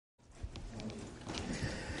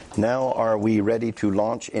Now are we ready to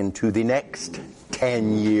launch into the next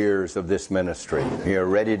 10 years of this ministry? You're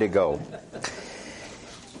ready to go.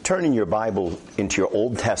 Turn in your Bible into your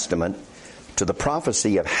Old Testament to the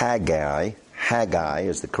prophecy of Haggai. Haggai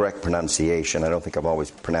is the correct pronunciation. I don't think I've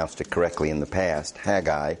always pronounced it correctly in the past.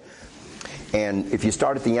 Haggai. And if you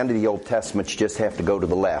start at the end of the Old Testament, you just have to go to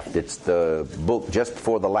the left. It's the book just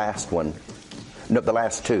before the last one. No, the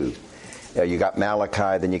last two. You got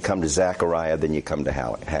Malachi, then you come to Zechariah, then you come to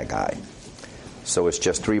Haggai. So it's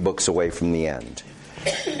just 3 books away from the end.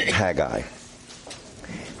 Haggai.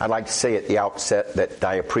 I'd like to say at the outset that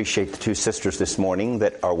I appreciate the 2 sisters this morning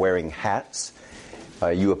that are wearing hats.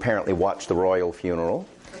 You apparently watched the royal funeral.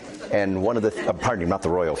 And one of the... pardon me, not the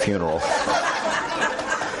royal funeral.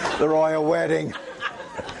 The royal wedding.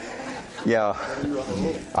 Yeah.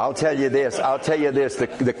 I'll tell you this.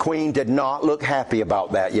 The Queen did not look happy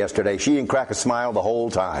about that yesterday. She didn't crack a smile the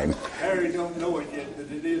whole time. Harry don't know it yet, but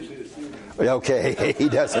it is his funeral. Okay, he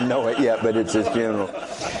doesn't know it yet, but it's his funeral.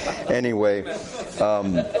 Anyway,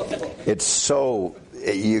 it's so...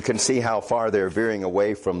 You can see how far they're veering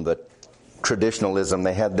away from the traditionalism.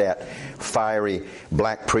 They had that fiery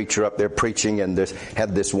black preacher up there preaching, and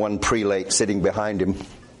had this one prelate sitting behind him.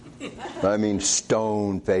 I mean,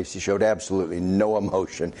 stone-faced. He showed absolutely no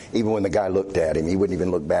emotion. Even when the guy looked at him, he wouldn't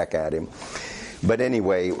even look back at him. But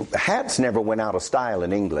anyway, hats never went out of style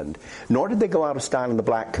in England, nor did they go out of style in the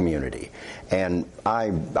black community. And I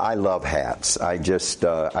love hats.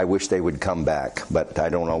 I wish they would come back, but I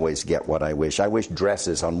don't always get what I wish. I wish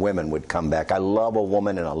dresses on women would come back. I love a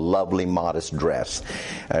woman in a lovely, modest dress.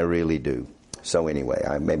 I really do. So anyway,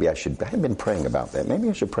 I've been praying about that. Maybe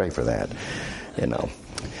I should pray for that,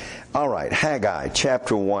 All right, Haggai,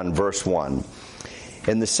 chapter 1, verse 1.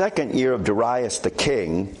 In the 2nd year of Darius the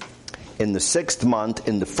king, in the 6th month,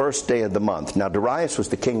 in the 1st day of the month. Now Darius was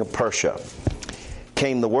the king of Persia.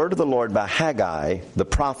 Came the word of the Lord by Haggai, the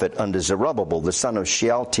prophet, unto Zerubbabel, the son of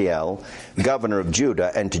Shealtiel, governor of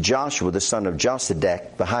Judah, and to Joshua, the son of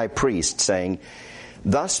Josedech, the high priest, saying,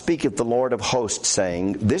 Thus speaketh the Lord of hosts,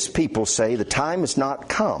 saying, This people say, the time is not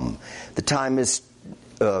come. The time is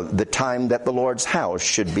the time that the Lord's house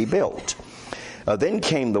should be built. Then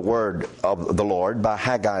came the word of the Lord by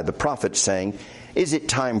Haggai the prophet, saying, Is it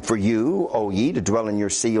time for you, O ye, to dwell in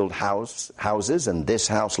your sealed houses, and this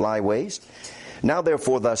house lie waste? Now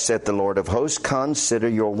therefore thus saith the Lord of hosts, Consider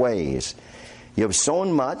your ways. You have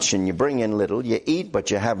sown much, and you bring in little. You eat,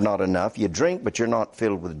 but you have not enough. You drink, but you're not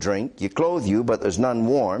filled with drink. You clothe you, but there's none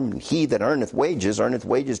warm. And he that earneth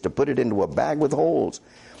wages to put it into a bag with holes.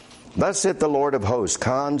 Thus saith the Lord of hosts,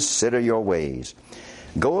 Consider your ways.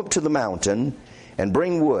 Go up to the mountain, and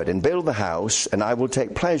bring wood, and build the house, and I will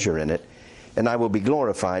take pleasure in it, and I will be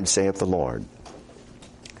glorified, saith the Lord.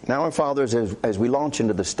 Now, our fathers, as we launch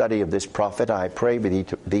into the study of this prophet, I pray thee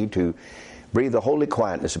to breathe a holy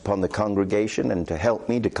quietness upon the congregation, and to help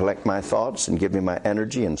me to collect my thoughts, and give me my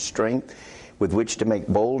energy and strength with which to make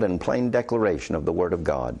bold and plain declaration of the Word of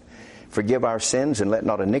God. Forgive our sins, and let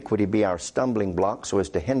not iniquity be our stumbling block, so as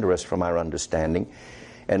to hinder us from our understanding.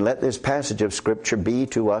 And let this passage of Scripture be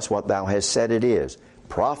to us what thou hast said it is,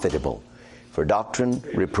 profitable for doctrine,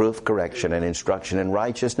 reproof, correction, and instruction in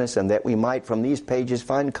righteousness, and that we might from these pages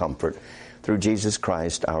find comfort through Jesus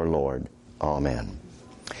Christ our Lord. Amen.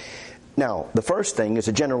 Now, the first thing is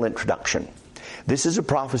a general introduction. This is a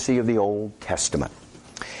prophecy of the Old Testament.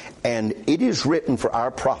 And it is written for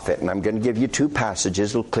our prophet, and I'm going to give you 2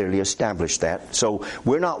 passages that will clearly establish that. So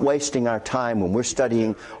we're not wasting our time when we're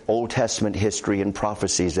studying Old Testament history and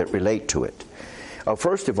prophecies that relate to it.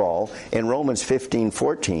 First of all, in Romans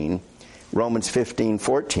 15:4,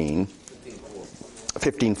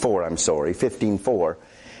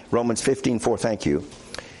 thank you.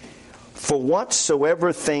 For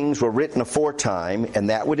whatsoever things were written aforetime,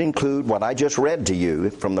 and that would include what I just read to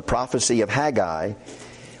you from the prophecy of Haggai,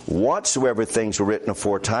 whatsoever things were written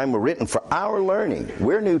aforetime were written for our learning.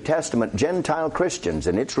 We're New Testament Gentile Christians,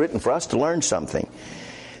 and it's written for us to learn something.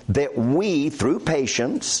 That we, through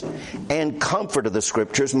patience and comfort of the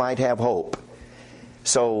Scriptures, might have hope.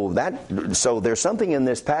 So there's something in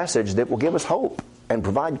this passage that will give us hope and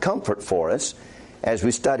provide comfort for us as we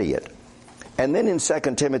study it. And then in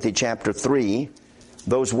 2 Timothy chapter 3,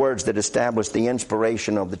 those words that establish the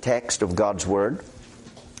inspiration of the text of God's Word.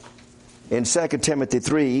 In 2 Timothy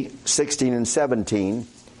 3:16 and 17,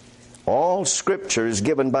 all Scripture is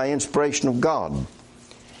given by inspiration of God,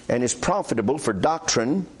 and is profitable for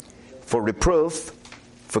doctrine, for reproof,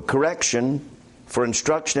 for correction, for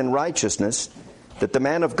instruction in righteousness, that the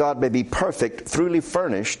man of God may be perfect, truly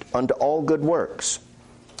furnished unto all good works.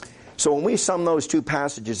 So when we sum those 2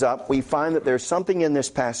 passages up, we find that there's something in this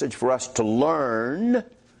passage for us to learn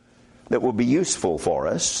that will be useful for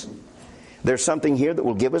us. There's something here that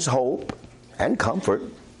will give us hope and comfort.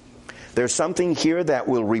 There's something here that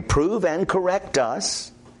will reprove and correct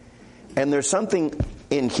us. And there's something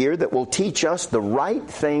in here that will teach us the right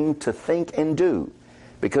thing to think and do,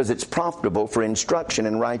 because it's profitable for instruction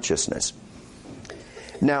in righteousness.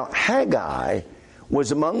 Now, Haggai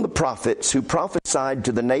was among the prophets who prophesied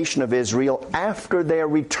to the nation of Israel after their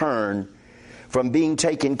return from being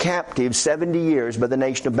taken captive 70 years by the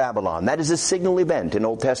nation of Babylon. That is a signal event in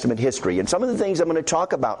Old Testament history. And some of the things I'm going to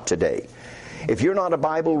talk about today, if you're not a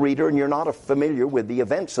Bible reader and you're not familiar with the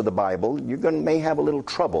events of the Bible, may have a little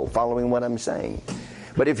trouble following what I'm saying.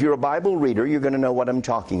 But if you're a Bible reader, you're going to know what I'm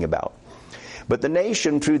talking about. But the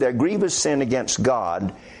nation, through their grievous sin against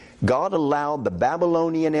God, God allowed the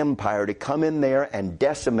Babylonian Empire to come in there and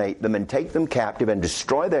decimate them and take them captive and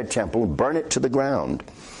destroy their temple and burn it to the ground.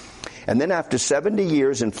 And then after 70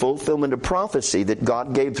 years in fulfillment of prophecy that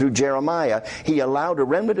God gave through Jeremiah, He allowed a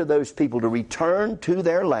remnant of those people to return to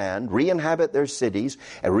their land, re-inhabit their cities,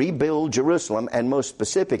 and rebuild Jerusalem, and most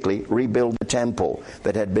specifically, rebuild the temple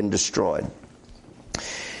that had been destroyed.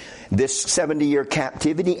 This 70-year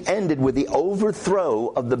captivity ended with the overthrow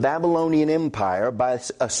of the Babylonian Empire by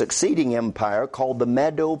a succeeding empire called the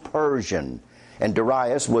Medo-Persian. And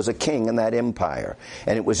Darius was a king in that empire.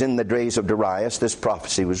 And it was in the days of Darius this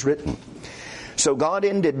prophecy was written. So God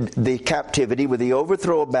ended the captivity with the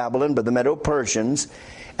overthrow of Babylon by the Medo-Persians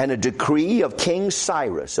and a decree of King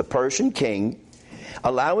Cyrus, a Persian king,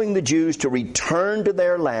 allowing the Jews to return to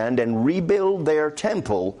their land and rebuild their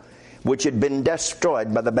temple, which had been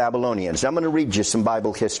destroyed by the Babylonians. I'm going to read you some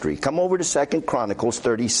Bible history. Come over to 2 Chronicles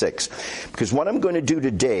 36. Because what I'm going to do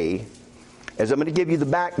today is I'm going to give you the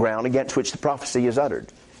background against which the prophecy is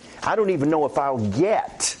uttered. I don't even know if I'll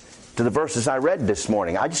get to the verses I read this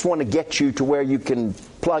morning. I just want to get you to where you can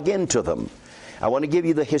plug into them. I want to give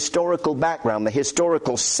you the historical background, the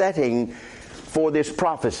historical setting for this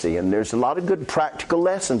prophecy. And there's a lot of good practical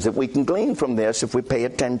lessons that we can glean from this if we pay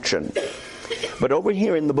attention. But over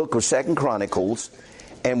here in the book of 2 Chronicles,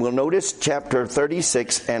 and we'll notice chapter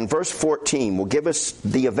 36 and verse 14 will give us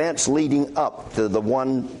the events leading up to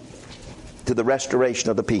the restoration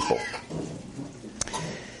of the people.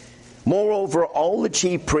 Moreover, all the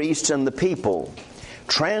chief priests and the people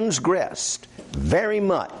transgressed very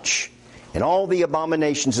much in all the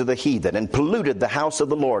abominations of the heathen, and polluted the house of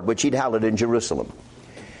the Lord, which He'd hallowed in Jerusalem.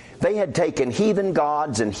 They had taken heathen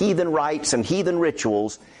gods and heathen rites and heathen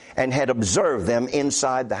rituals and had observed them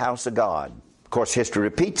inside the house of God. Of course, history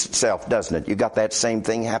repeats itself, doesn't it? You got that same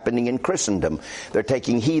thing happening in Christendom. They're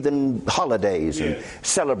taking heathen holidays and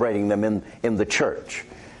celebrating them in the church.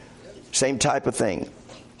 Same type of thing.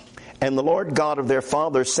 And the Lord God of their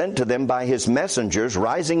fathers sent to them by His messengers,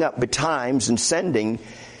 rising up betimes and sending,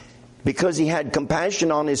 because He had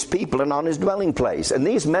compassion on His people and on His dwelling place. And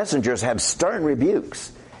these messengers have stern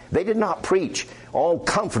rebukes. They did not preach all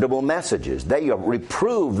comfortable messages. They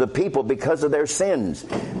reproved the people because of their sins,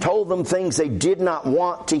 told them things they did not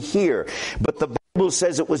want to hear. But the Bible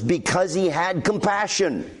says it was because He had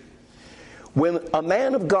compassion. When a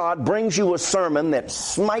man of God brings you a sermon that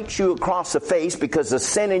smites you across the face because of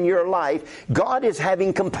sin in your life, God is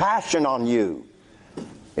having compassion on you.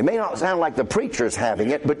 It may not sound like the preacher is having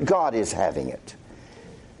it, but God is having it.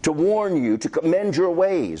 To warn you, to commend your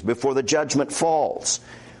ways before the judgment falls.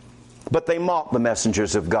 But they mocked the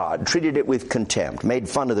messengers of God, treated it with contempt, made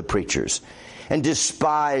fun of the preachers, and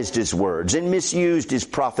despised His words, and misused His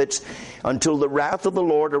prophets, until the wrath of the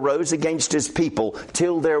Lord arose against His people,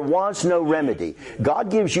 till there was no remedy. God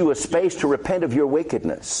gives you a space to repent of your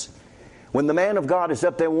wickedness, when the man of God is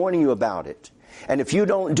up there warning you about it. And if you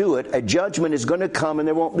don't do it, a judgment is going to come and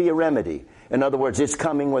there won't be a remedy. In other words, it's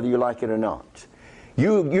coming whether you like it or not.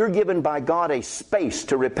 You're given by God a space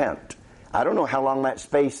to repent. I don't know how long that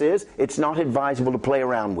space is. It's not advisable to play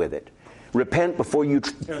around with it. Repent before you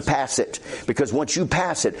pass it. Because once you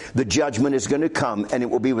pass it, the judgment is going to come and it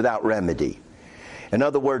will be without remedy. In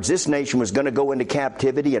other words, this nation was going to go into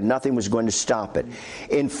captivity and nothing was going to stop it.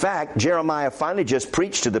 In fact, Jeremiah finally just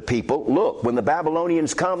preached to the people, look, when the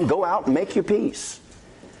Babylonians come, go out and make your peace.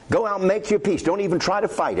 Go out and make your peace. Don't even try to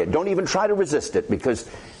fight it. Don't even try to resist it, because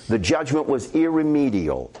the judgment was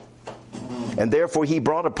irremediable. And therefore He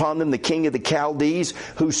brought upon them the king of the Chaldees,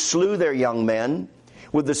 who slew their young men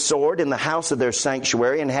with the sword in the house of their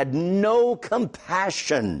sanctuary, and had no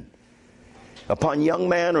compassion upon young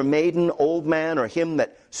man or maiden, old man, or him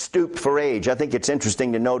that stooped for age. I think it's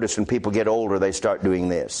interesting to notice when people get older, they start doing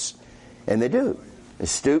this. And they do. They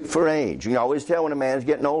stoop for age. You can always tell when a man's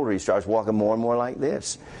getting older, he starts walking more and more like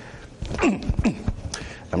this.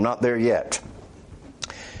 I'm not there yet.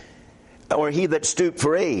 or he that stooped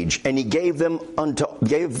for age, and he gave them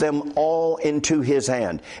all into his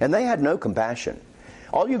hand. And they had no compassion.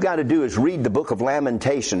 All you got to do is read the book of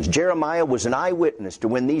Lamentations. Jeremiah was an eyewitness to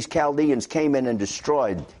when these Chaldeans came in and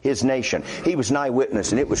destroyed his nation. He was an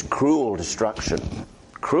eyewitness, and it was cruel destruction.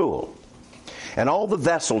 Cruel. And all the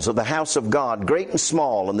vessels of the house of God, great and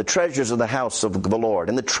small, and the treasures of the house of the Lord,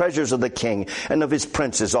 and the treasures of the king and of his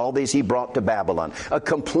princes, all these he brought to Babylon. A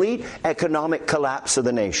complete economic collapse of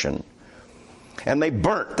the nation. And they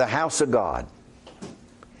burnt the house of God,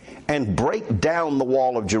 and brake down the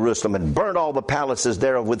wall of Jerusalem, and burnt all the palaces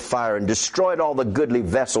thereof with fire, and destroyed all the goodly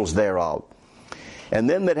vessels thereof. And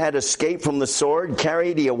them that had escaped from the sword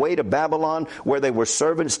carried he away to Babylon, where they were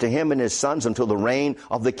servants to him and his sons until the reign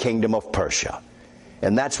of the kingdom of Persia.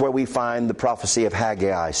 And that's where we find the prophecy of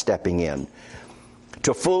Haggai stepping in,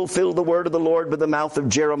 to fulfill the word of the Lord by the mouth of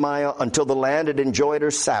Jeremiah, until the land had enjoyed her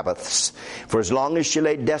Sabbaths. For as long as she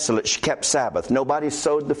lay desolate, she kept Sabbath. Nobody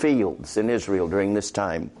sowed the fields in Israel during this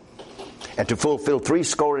time. And to fulfill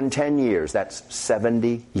 70 years, that's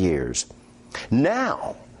 70 years.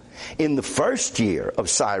 Now, in the first year of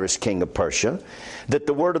Cyrus king of Persia, that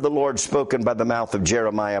the word of the Lord spoken by the mouth of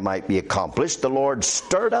Jeremiah might be accomplished, the Lord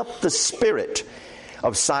stirred up the spirit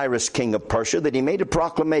of Cyrus king of Persia, that he made a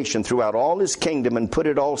proclamation throughout all his kingdom, and put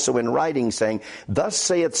it also in writing, saying, Thus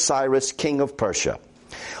saith Cyrus king of Persia,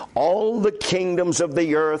 All the kingdoms of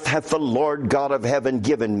the earth hath the Lord God of heaven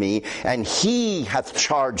given me, and he hath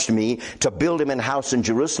charged me to build him an house in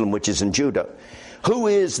Jerusalem, which is in Judah. Who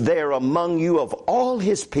is there among you of all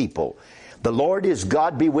his people? The Lord his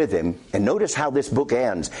God be with him. And notice how this book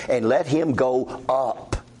ends. And let him go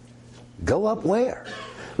up. Go up where?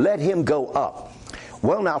 Let him go up.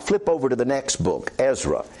 Well, now flip over to the next book,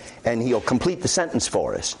 Ezra, and he'll complete the sentence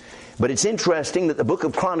for us. But it's interesting that the book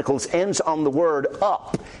of Chronicles ends on the word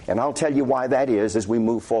up. And I'll tell you why that is as we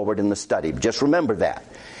move forward in the study. Just remember that.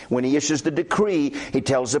 When he issues the decree, he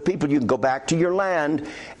tells the people, you can go back to your land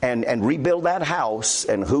and rebuild that house,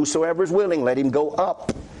 and whosoever is willing, let him go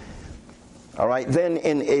up. All right, then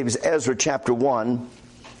in Ezra chapter 1,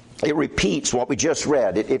 it repeats what we just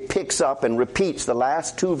read. It picks up and repeats the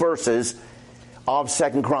last two verses of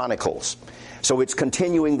 2 Chronicles. So it's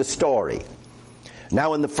continuing the story.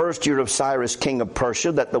 Now in the first year of Cyrus king of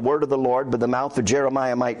Persia, that the word of the Lord by the mouth of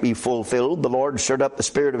Jeremiah might be fulfilled, the Lord stirred up the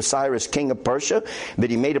spirit of Cyrus king of Persia, that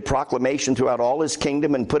he made a proclamation throughout all his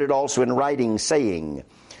kingdom, and put it also in writing, saying,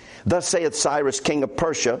 Thus saith Cyrus king of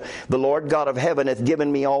Persia, The Lord God of heaven hath given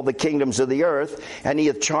me all the kingdoms of the earth, and he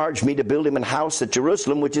hath charged me to build him an house at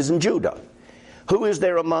Jerusalem, which is in Judah. Who is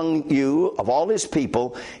there among you of all his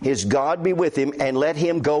people? His God be with him, and let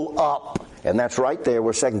him go up. And that's right there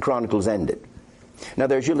where 2 Chronicles ended. Now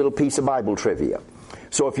there's your little piece of Bible trivia.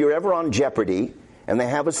 So if you're ever on Jeopardy and they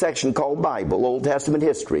have a section called Bible, Old Testament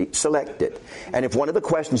history, select it. And if one of the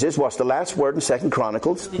questions is, what's the last word in 2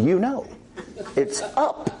 Chronicles? You know. It's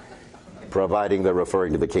up. Providing they're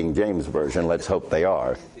referring to the King James Version. Let's hope they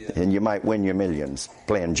are. And you might win your millions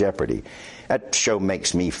playing Jeopardy. That show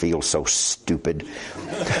makes me feel so stupid.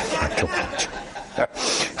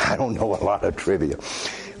 I don't know a lot of trivia.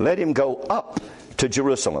 Let him go up to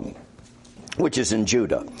Jerusalem, which is in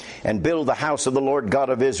Judah, and build the house of the Lord God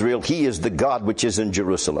of Israel. He is the God which is in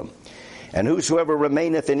Jerusalem. And whosoever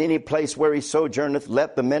remaineth in any place where he sojourneth,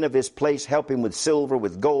 let the men of his place help him with silver,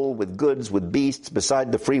 with gold, with goods, with beasts,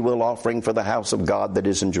 beside the freewill offering for the house of God that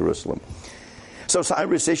is in Jerusalem. So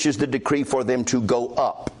Cyrus issues the decree for them to go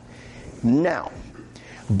up. Now,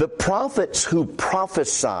 the prophets who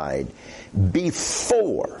prophesied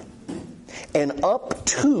before and up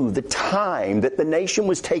to the time that the nation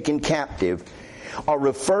was taken captive are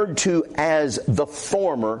referred to as the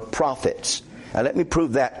former prophets. Now let me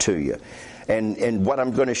prove that to you. And what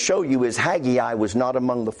I'm going to show you is Haggai was not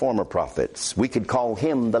among the former prophets. We could call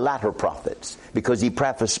him the latter prophets because he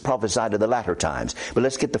prophesied of the latter times. But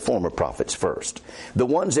let's get the former prophets first. The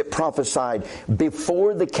ones that prophesied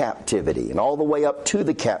before the captivity and all the way up to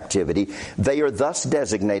the captivity, they are thus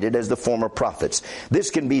designated as the former prophets.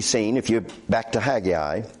 This can be seen if you're back to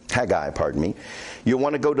Haggai, you'll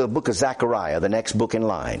want to go to the book of Zechariah, the next book in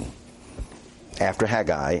line after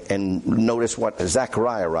Haggai, and notice what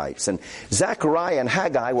Zechariah writes. And Zechariah and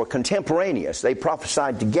Haggai were contemporaneous. They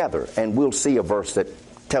prophesied together, and we'll see a verse that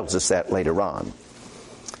tells us that later on.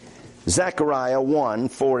 Zechariah 1,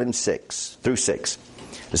 4 and 6 through 6.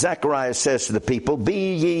 Zechariah says to the people,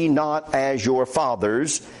 Be ye not as your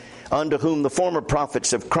fathers, unto whom the former prophets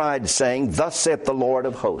have cried, saying, Thus saith the Lord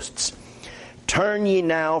of hosts, Turn ye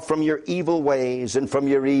now from your evil ways and from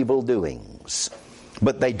your evil doings.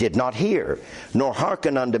 But they did not hear, nor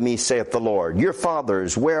hearken unto me, saith the Lord. Your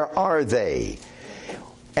fathers, where are they?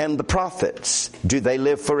 and the prophets, do they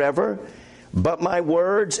live forever? But my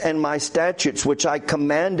words and my statutes, which I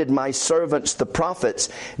commanded my servants the prophets,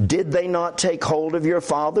 did they not take hold of your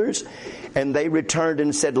fathers? And they returned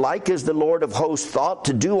and said, like as the Lord of hosts thought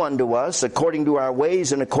to do unto us, according to our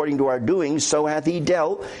ways and according to our doings, so hath he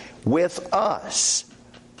dealt with us.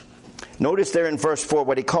 Notice there in verse 4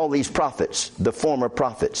 what he called these prophets, the former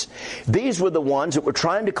prophets. These were the ones that were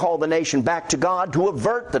trying to call the nation back to God to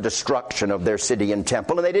avert the destruction of their city and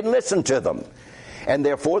temple, and they didn't listen to them. And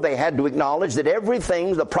therefore they had to acknowledge that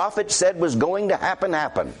everything the prophet said was going to happen,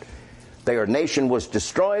 happened. Their nation was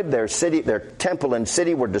destroyed, their city, their temple and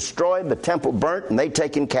city were destroyed, the temple burnt, and they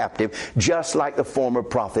taken captive, just like the former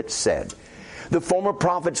prophets said. The former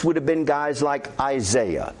prophets would have been guys like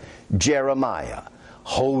Isaiah, Jeremiah,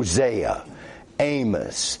 Hosea,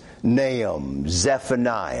 Amos, Nahum,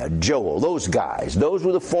 Zephaniah, Joel, those guys. Those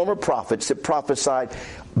were the former prophets that prophesied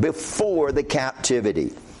before the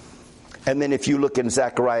captivity. And then if you look in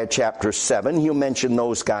Zechariah chapter 7, he'll mention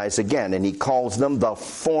those guys again, and he calls them the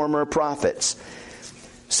former prophets.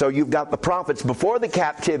 So you've got the prophets before the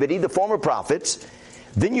captivity, the former prophets.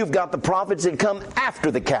 Then you've got the prophets that come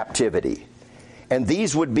after the captivity. And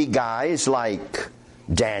these would be guys like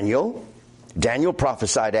Daniel. Daniel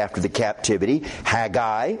prophesied after the captivity.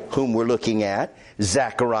 Haggai, whom we're looking at.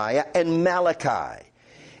 Zechariah and Malachi.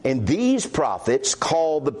 And these prophets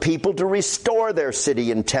called the people to restore their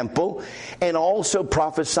city and temple, and also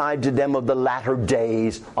prophesied to them of the latter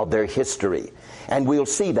days of their history. And we'll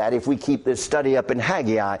see that if we keep this study up in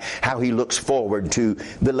Haggai, how he looks forward to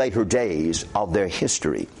the later days of their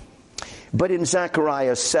history. But in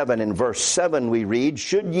Zechariah 7 and verse 7 we read,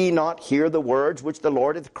 should ye not hear the words which the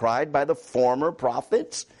Lord hath cried by the former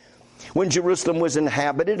prophets? When Jerusalem was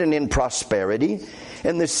inhabited and in prosperity,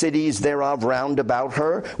 and the cities thereof round about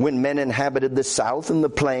her, when men inhabited the south and the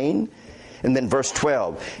plain. And then verse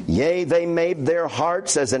 12, yea, they made their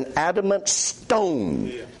hearts as an adamant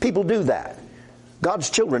stone. People do that. God's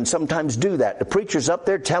children sometimes do that. The preacher's up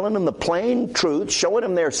there telling them the plain truth, showing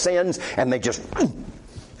them their sins, and they're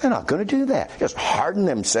not going to do that. Just harden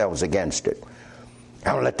themselves against it.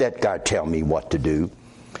 I don't let that guy tell me what to do.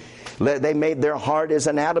 They made their heart as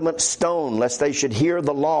an adamant stone, lest they should hear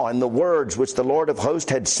the law and the words which the Lord of hosts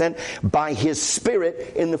had sent by his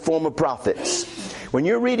Spirit in the former prophets. When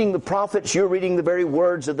you're reading the prophets, you're reading the very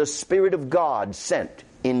words of the Spirit of God sent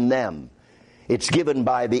in them. It's given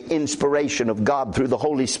by the inspiration of God through the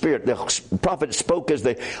Holy Spirit. The prophet spoke as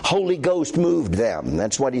the Holy Ghost moved them.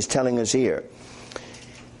 That's what he's telling us here.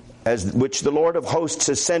 As which the Lord of hosts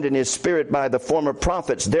has sent in his Spirit by the former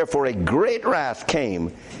prophets. Therefore a great wrath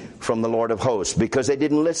came from the Lord of hosts, because they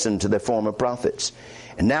didn't listen to the former prophets.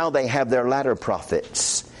 And now they have their latter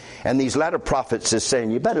prophets. And these latter prophets is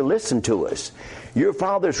saying, you better listen to us. Your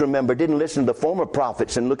fathers, remember, didn't listen to the former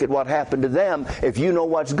prophets, and look at what happened to them. If you know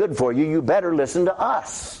what's good for you, you better listen to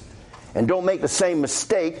us. And don't make the same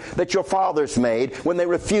mistake that your fathers made when they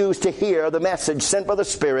refused to hear the message sent by the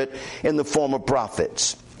Spirit in the former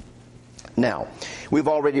prophets. Now, we've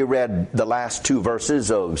already read the last two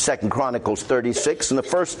verses of 2 Chronicles 36 and the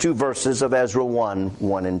first two verses of Ezra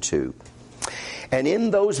 1 and 2. And in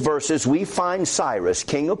those verses we find Cyrus,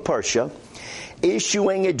 king of Persia,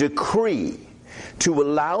 issuing a decree to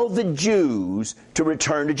allow the Jews to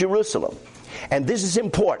return to Jerusalem. And this is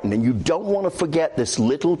important, and you don't want to forget this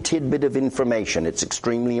little tidbit of information. It's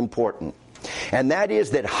extremely important. And that is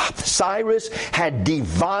that Cyrus had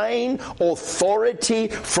divine authority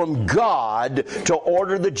from God to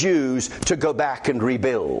order the Jews to go back and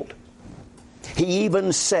rebuild. He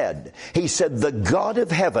even said, the God of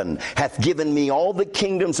heaven hath given me all the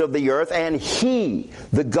kingdoms of the earth, and he,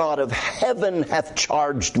 the God of heaven, hath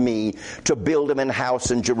charged me to build him an house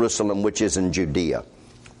in Jerusalem, which is in Judea.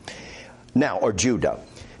 Or Judah.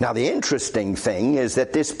 Now, the interesting thing is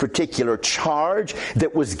that this particular charge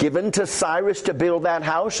that was given to Cyrus to build that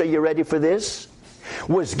house, are you ready for this?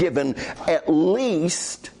 Was given at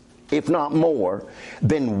least, if not more,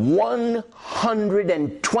 than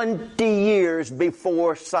 120 years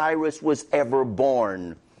before Cyrus was ever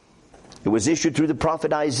born. It was issued through the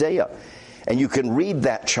prophet Isaiah. And you can read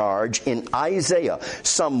that charge in Isaiah,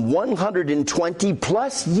 some 120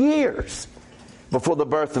 plus years before the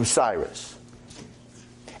birth of Cyrus.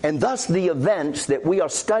 And thus the events that we are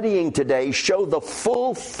studying today show the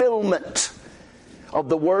fulfillment of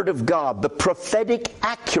the Word of God, the prophetic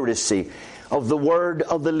accuracy of the Word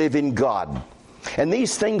of the living God. And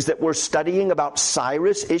these things that we're studying about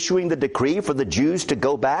Cyrus issuing the decree for the Jews to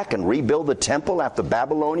go back and rebuild the temple after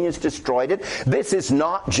Babylonians destroyed it, this is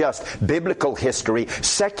not just biblical history.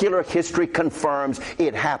 Secular history confirms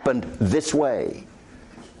it happened this way.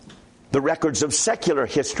 The records of secular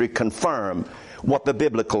history confirm what the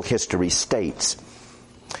biblical history states.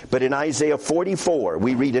 But in Isaiah 44,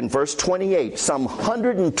 we read in verse 28, some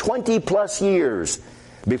 120 plus years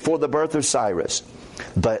before the birth of Cyrus,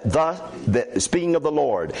 speaking of the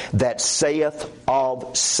Lord, that saith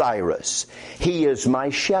of Cyrus, He is my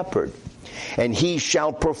shepherd, and He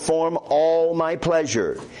shall perform all my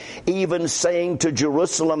pleasure, even saying to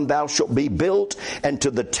Jerusalem, thou shalt be built, and to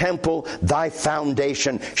the temple thy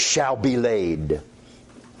foundation shall be laid.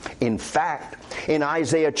 In fact, in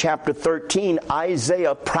Isaiah chapter 13,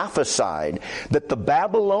 Isaiah prophesied that the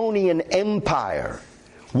Babylonian Empire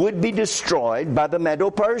would be destroyed by the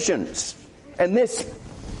Medo-Persians. And this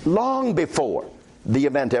long before the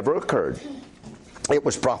event ever occurred. It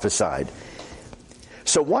was prophesied.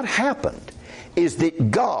 So what happened is that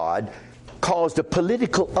God caused a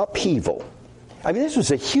political upheaval. I mean, this was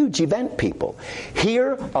a huge event, people.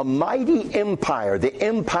 Here, a mighty empire, the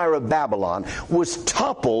empire of Babylon, was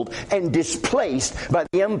toppled and displaced by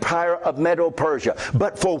the empire of Medo-Persia.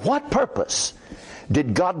 But for what purpose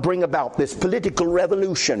did God bring about this political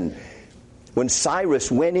revolution? When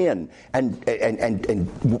Cyrus went in, and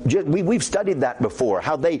we've studied that before,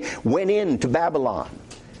 how they went into Babylon.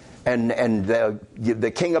 And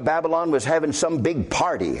the king of Babylon was having some big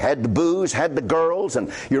party, had the booze, had the girls,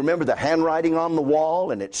 and you remember the handwriting on the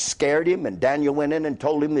wall, and it scared him, and Daniel went in and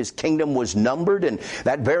told him his kingdom was numbered, and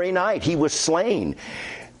that very night he was slain.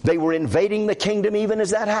 They were invading the kingdom even as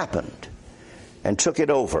that happened, and took it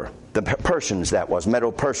over. The Persians, that was,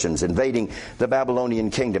 Medo-Persians, invading the Babylonian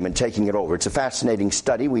kingdom and taking it over. It's a fascinating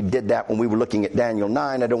study. We did that when we were looking at Daniel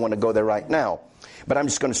 9. I don't want to go there right now. But I'm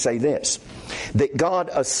just going to say this, that God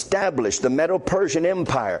established the Medo-Persian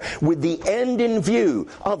Empire with the end in view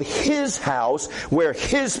of His house where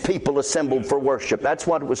His people assembled for worship. That's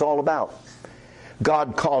what it was all about.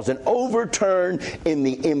 God caused an overturn in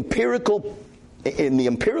the empirical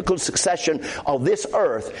succession of this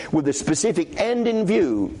earth with a specific end in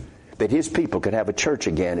view that His people could have a church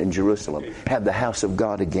again in Jerusalem, have the house of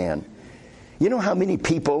God again. You know how many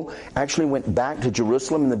people actually went back to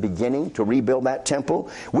Jerusalem in the beginning to rebuild that temple?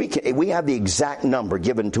 We have the exact number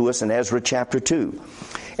given to us in Ezra chapter 2.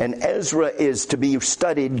 And Ezra is to be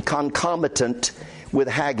studied concomitant with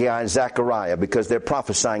Haggai and Zechariah because they're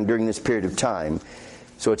prophesying during this period of time.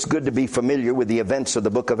 So it's good to be familiar with the events of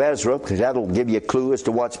the book of Ezra because that'll give you a clue as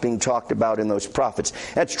to what's being talked about in those prophets.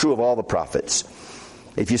 That's true of all the prophets.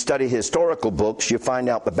 If you study historical books, you find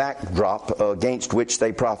out the backdrop against which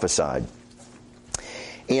they prophesied.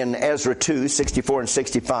 In Ezra 2, 64 and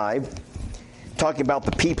 65, talking about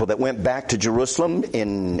the people that went back to Jerusalem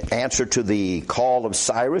in answer to the call of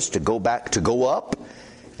Cyrus to go up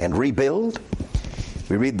and rebuild.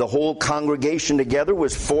 We read the whole congregation together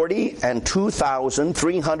was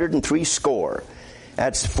 42,303 score.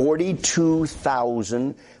 That's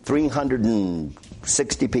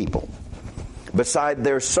 42,360 people. Beside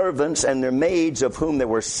their servants and their maids, of whom there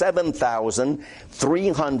were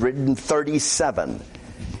 7,337.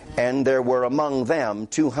 And there were among them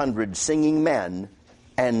 200 singing men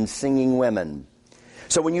and singing women.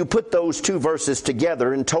 So when you put those two verses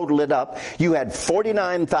together and total it up, you had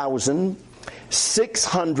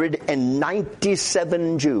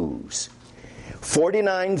 49,697 Jews.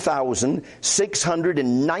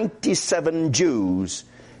 49,697 Jews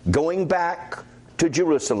going back to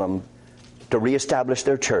Jerusalem to reestablish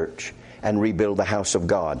their church and rebuild the house of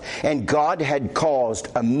God. And God had caused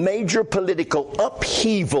a major political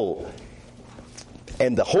upheaval,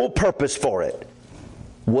 and the whole purpose for it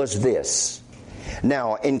was this.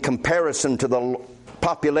 Now, in comparison to the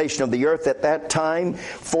population of the earth at that time,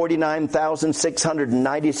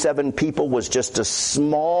 49,697 people was just a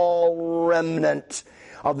small remnant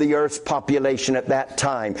of the earth's population at that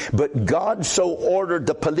time. But God so ordered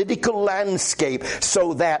the political landscape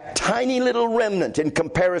so that tiny little remnant in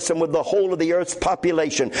comparison with the whole of the earth's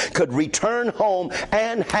population could return home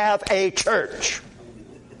and have a church.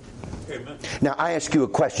 Amen. Now I ask you a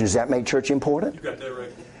question. Does that make church important? You got that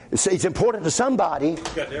right. It's important to somebody. You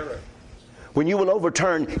got that right. When you will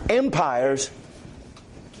overturn empires,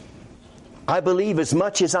 I believe as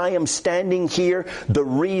much as I am standing here, the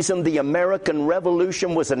reason the American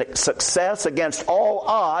Revolution was a success against all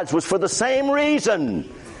odds was for the same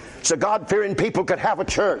reason. So God-fearing people could have a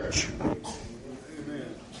church.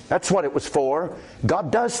 Amen. That's what it was for.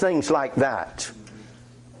 God does things like that.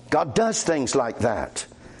 God does things like that.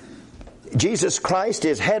 Jesus Christ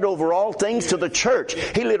is head over all things to the church.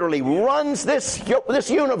 He literally runs this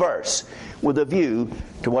universe with a view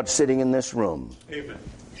to what's sitting in this room. Amen.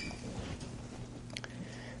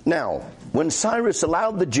 Now, when Cyrus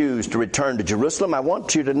allowed the Jews to return to Jerusalem, I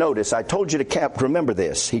want you to notice, I told you to remember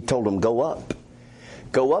this. He told them, go up.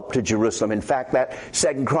 Go up to Jerusalem. In fact, that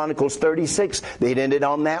 2 Chronicles 36, they'd ended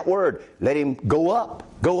on that word. Let him go up,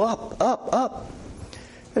 up.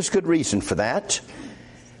 There's good reason for that.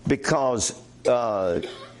 Because the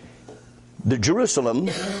Jerusalem,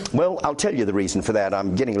 well, I'll tell you the reason for that.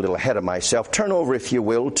 I'm getting a little ahead of myself. Turn over, if you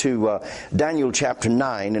will, to Daniel chapter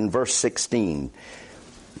 9 and verse 16.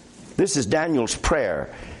 This is Daniel's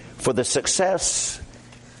prayer for the success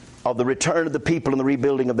of the return of the people and the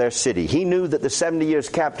rebuilding of their city. He knew that the 70 years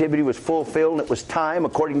captivity was fulfilled, and it was time,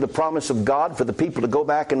 according to the promise of God, for the people to go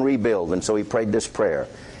back and rebuild. And so he prayed this prayer.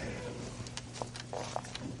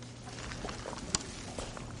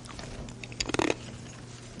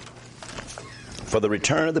 For the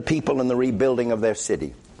return of the people and the rebuilding of their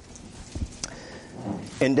city.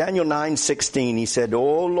 In Daniel 9:16, he said,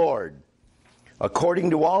 O Lord,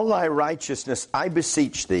 according to all thy righteousness, I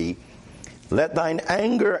beseech thee, let thine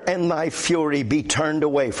anger and thy fury be turned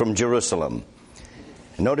away from Jerusalem.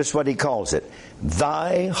 Notice what he calls it.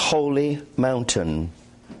 Thy holy mountain.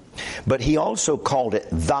 But he also called it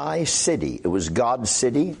thy city. It was God's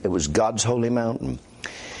city. It was God's holy mountain.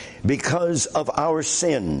 Because of our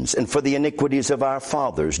sins and for the iniquities of our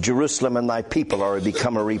fathers, Jerusalem and thy people are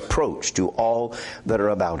become a reproach to all that are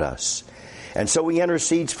about us. And so he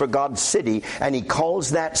intercedes for God's city, and he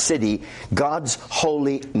calls that city God's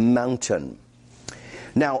holy mountain.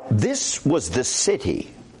 Now, this was the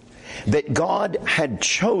city that God had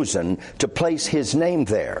chosen to place his name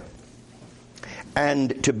there,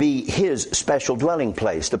 and to be his special dwelling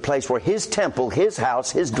place, the place where his temple, his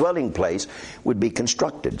house, his dwelling place would be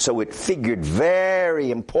constructed. So it figured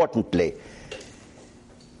very importantly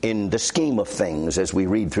in the scheme of things as we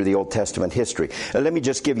read through the Old Testament history. Let me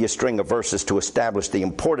just give you a string of verses to establish the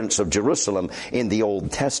importance of Jerusalem in the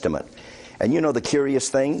Old Testament. And you know the curious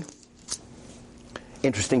thing,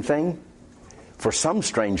 interesting thing, for some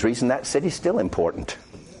strange reason that city's still important.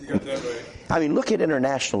 You got that right. I mean, look at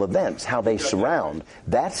international events, how they surround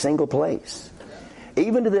that single place.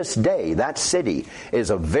 Even to this day, that city is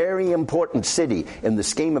a very important city in the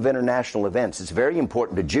scheme of international events. It's very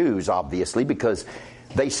important to Jews, obviously, because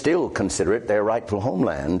they still consider it their rightful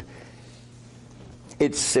homeland.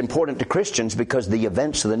 It's important to Christians because the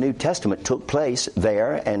events of the New Testament took place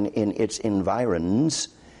there and in its environs.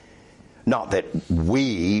 Not that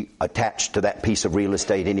we attach to that piece of real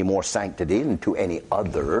estate any more sanctity than to any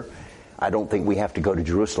other. I don't think we have to go to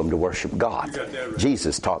Jerusalem to worship God. You got that right.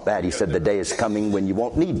 Jesus taught that. He said the day is coming when you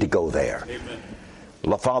won't need to go there. Amen.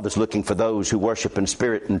 The Father's looking for those who worship in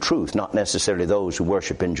spirit and truth, not necessarily those who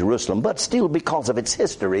worship in Jerusalem. But still, because of its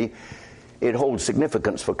history, it holds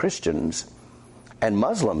significance for Christians. And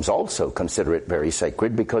Muslims also consider it very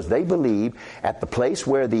sacred because they believe at the place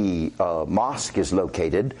where the mosque is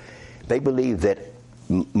located, they believe that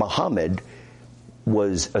Muhammad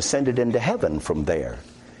was ascended into heaven from there.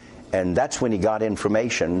 And that's when he got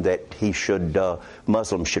information that he should,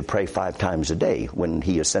 Muslims should pray 5 times a day when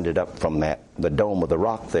he ascended up from the dome of the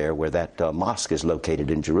rock there where that mosque is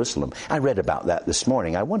located in Jerusalem. I read about that this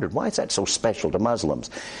morning. I wondered, why is that so special to Muslims?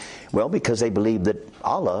 Well, because they believe that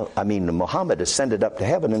Muhammad ascended up to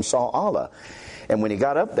heaven and saw Allah. And when he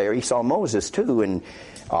got up there, he saw Moses too. And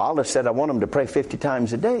Allah said, I want him to pray 50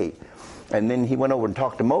 times a day. And then he went over and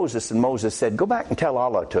talked to Moses, and Moses said, go back and tell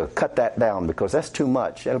Allah to cut that down because that's too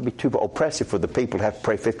much. That'll be too oppressive for the people to have to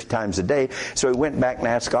pray 50 times a day. So he went back and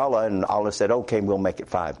asked Allah, and Allah said, okay, we'll make it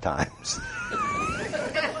 5 times.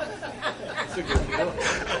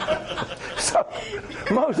 So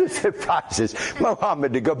Moses advises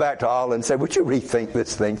Muhammad to go back to Allah and say, would you rethink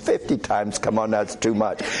this thing? 50 times, come on, that's too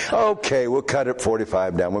much. Okay, we'll cut it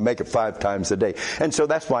 45 down. We'll make it 5 times a day. And so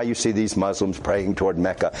that's why you see these Muslims praying toward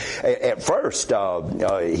Mecca. At first,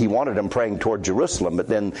 he wanted them praying toward Jerusalem, but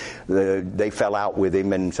then they fell out with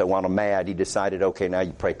him, and so on a mad, he decided, okay, now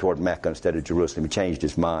you pray toward Mecca instead of Jerusalem. He changed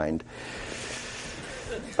his mind.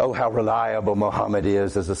 Oh, how reliable Muhammad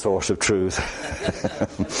is as a source of truth.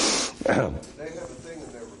 They have a thing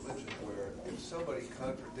in their religion where if somebody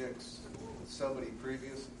contradicts somebody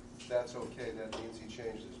previous, that's okay. That means he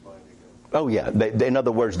changed his mind again. Oh, yeah. In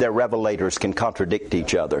other words, their revelators can contradict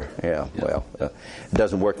each other. Yeah, well, it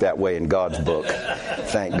doesn't work that way in God's book.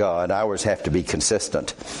 Thank God. Ours have to be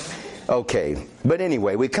consistent. Okay. But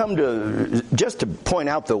anyway, we come to, just to point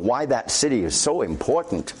out why that city is so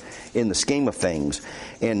important in the scheme of things.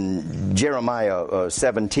 In Jeremiah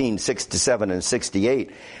 17:67 and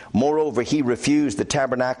 68, moreover, he refused the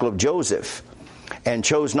tabernacle of Joseph and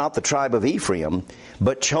chose not the tribe of Ephraim,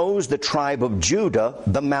 but chose the tribe of Judah,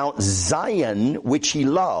 the Mount Zion, which he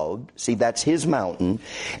loved. See, that's his mountain.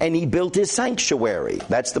 And he built his sanctuary.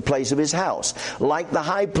 That's the place of his house. Like the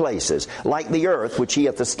high places, like the earth, which he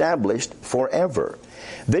hath established forever.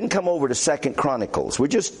 Then come over to 2 Chronicles. We're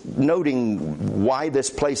just noting why this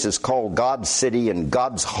place is called God's city and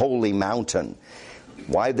God's holy mountain.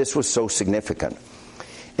 Why this was so significant.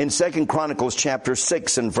 In 2 Chronicles chapter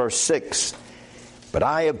 6 and verse 6, but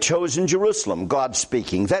I have chosen Jerusalem, God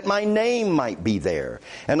speaking, that my name might be there.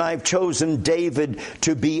 And I have chosen David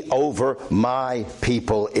to be over my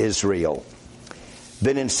people Israel.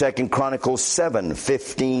 Then in 2 Chronicles 7,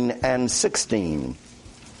 15 and 16,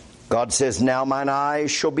 God says, now mine eyes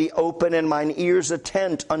shall be open and mine ears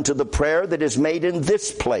attent unto the prayer that is made in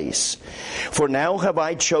this place. For now have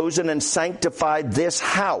I chosen and sanctified this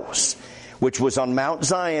house, which was on Mount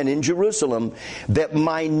Zion in Jerusalem, that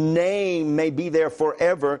my name may be there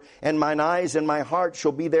forever, and mine eyes and my heart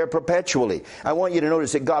shall be there perpetually. I want you to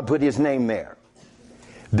notice that God put his name there.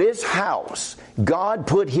 This house, God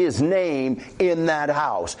put his name in that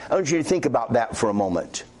house. I want you to think about that for a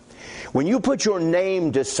moment. When you put your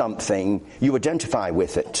name to something, you identify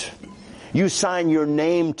with it. You sign your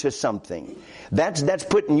name to something. That's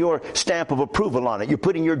putting your stamp of approval on it. You're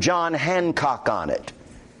putting your John Hancock on it.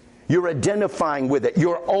 You're identifying with it.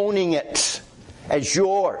 You're owning it as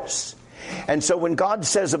yours. And so when God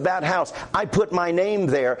says of that house, I put my name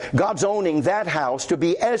there, God's owning that house to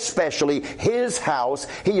be especially his house.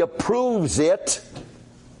 He approves it.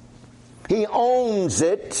 He owns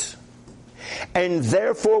it. And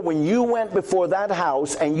therefore, when you went before that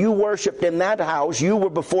house and you worshiped in that house, you were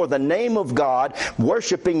before the name of God,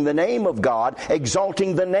 worshiping the name of God,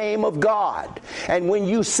 exalting the name of God. And when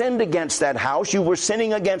you sinned against that house, you were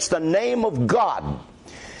sinning against the name of God.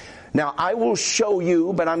 Now, I will show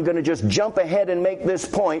you, but I'm going to just jump ahead and make this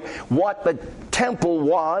point, what the temple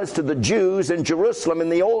was to the Jews in Jerusalem in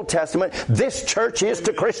the Old Testament. This church is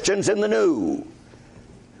to Christians in the New.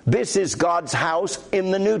 This is God's house in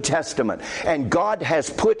the New Testament. And God has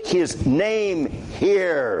put his name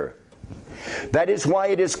here. That is why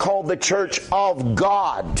it is called the church of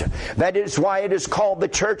God. That is why it is called the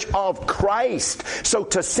church of Christ. So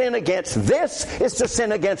to sin against this is to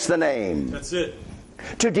sin against the name. That's it.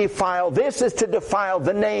 To defile this is to defile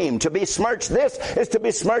the name. To besmirch this is to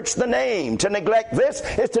besmirch the name. To neglect this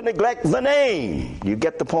is to neglect the name. You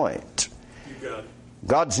get the point. You got it.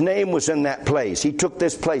 God's name was in that place. He took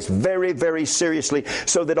this place very, very seriously,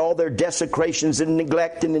 so that all their desecrations and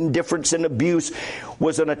neglect and indifference and abuse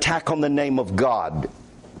was an attack on the name of God,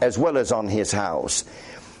 as well as on his house.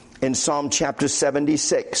 In Psalm chapter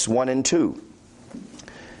 76, 1 and 2,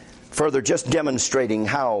 further just demonstrating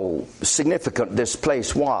how significant this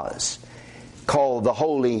place was, called the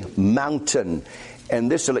Holy Mountain.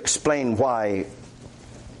 And this will explain why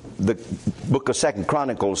the book of 2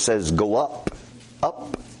 Chronicles says, go up.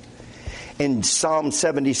 Up. In Psalm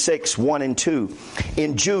 76, 1 and 2,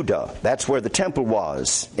 in Judah, that's where the temple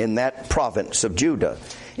was, in that province of Judah,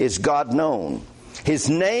 is God known. His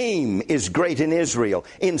name is great in Israel.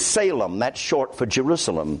 In Salem, that's short for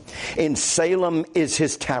Jerusalem. In Salem is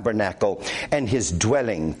his tabernacle and his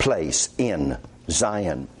dwelling place in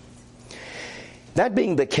Zion. That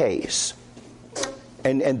being the case,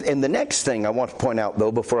 and the next thing I want to point out,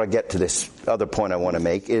 though, before I get to this other point I want to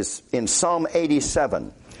make, is in Psalm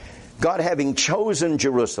 87, God having chosen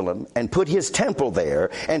Jerusalem and put his temple there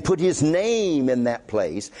and put his name in that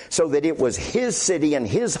place so that it was his city and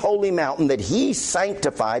his holy mountain that he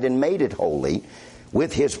sanctified and made it holy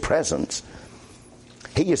with his presence,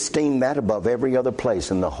 he esteemed that above every other place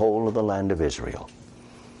in the whole of the land of Israel.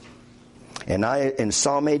 And in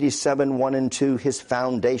Psalm 87, 1 and 2, his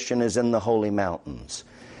foundation is in the holy mountains.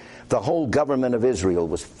 The whole government of Israel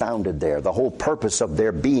was founded there. The whole purpose of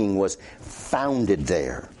their being was founded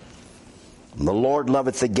there. And the Lord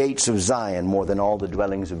loveth the gates of Zion more than all the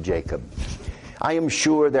dwellings of Jacob. I am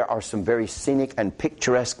sure there are some very scenic and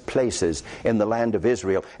picturesque places in the land of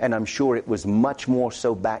Israel, and I'm sure it was much more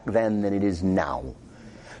so back then than it is now.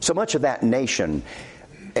 So much of that nation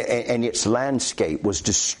and its landscape was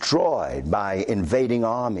destroyed by invading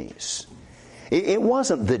armies. It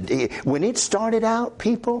wasn't when it started out,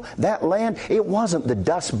 people, that land, it wasn't the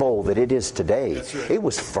dust bowl that it is today. That's right. It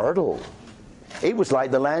was fertile. It was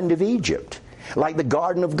like the land of Egypt, like the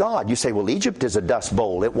garden of God. You say, well, Egypt is a dust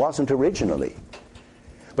bowl. It wasn't originally.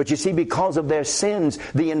 But you see, because of their sins,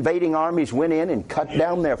 the invading armies went in and cut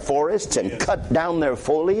down their forests and cut down their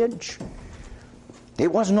foliage.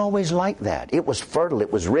 It wasn't always like that. It was fertile,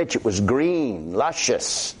 it was rich, it was green,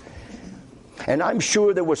 luscious. And I'm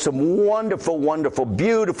sure there were some wonderful, wonderful,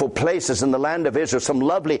 beautiful places in the land of Israel, some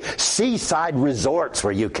lovely seaside resorts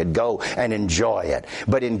where you could go and enjoy it.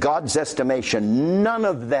 But in God's estimation, none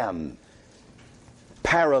of them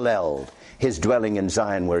paralleled His dwelling in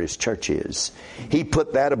Zion where His church is. He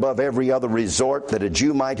put that above every other resort that a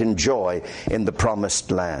Jew might enjoy in the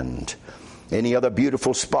promised land. Any other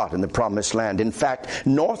beautiful spot in the promised land. In fact,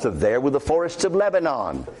 north of there were the forests of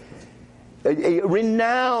Lebanon,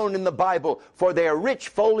 renowned in the Bible for their rich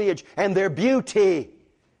foliage and their beauty.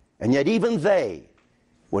 And yet even they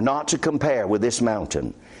were not to compare with this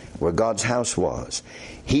mountain where God's house was.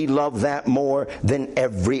 He loved that more than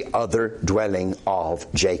every other dwelling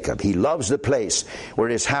of Jacob. He loves the place where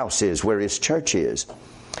His house is, where His church is.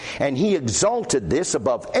 And He exalted this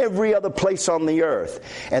above every other place on the earth.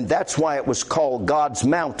 And that's why it was called God's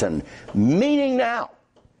mountain. Meaning now,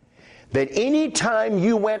 that any time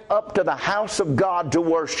you went up to the house of God to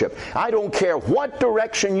worship, I don't care what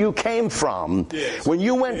direction you came from, when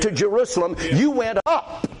you went to Jerusalem, you went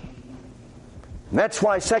up. And that's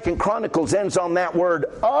why 2 Chronicles ends on that word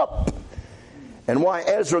up. And why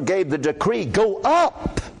Ezra gave the decree, go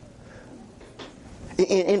up.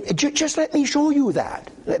 And just let me show you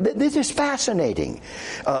that. This is fascinating.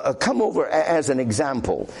 Come over as an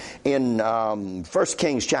example in 1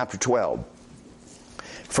 Kings chapter 12.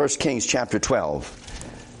 1 Kings chapter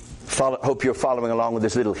 12. Hope you're following along with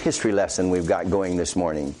this little history lesson we've got going this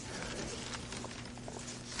morning.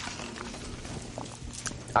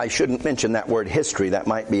 I shouldn't mention that word history. That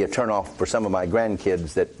might be a turnoff for some of my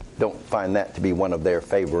grandkids that don't find that to be one of their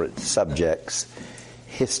favorite subjects.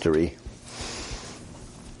 History.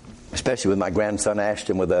 Especially with my grandson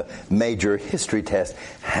Ashton with a major history test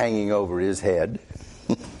hanging over his head.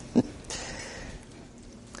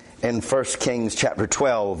 In 1 Kings chapter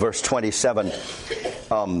 12, verse 27.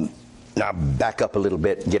 Now back up a little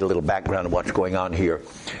bit and get a little background of what's going on here.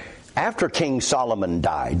 After King Solomon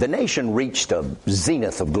died, the nation reached a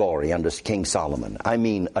zenith of glory under King Solomon. I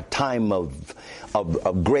mean, a time of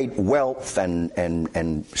great wealth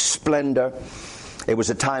and splendor. It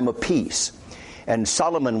was a time of peace. And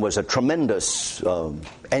Solomon was a tremendous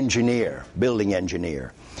engineer, building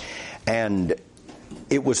engineer. And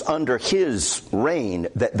it was under his reign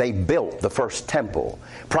that they built the first temple.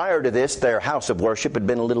 Prior to this, their house of worship had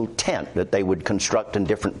been a little tent that they would construct in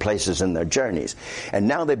different places in their journeys. And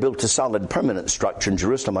now they built a solid permanent structure in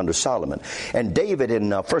Jerusalem under Solomon. And David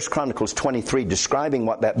in 1 Chronicles 23, describing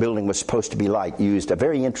what that building was supposed to be like, used a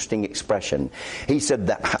very interesting expression. He said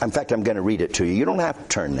that, in fact, I'm going to read it to you. You don't have to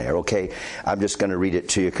turn there, okay? I'm just going to read it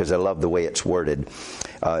to you because I love the way it's worded.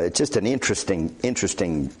 It's just an interesting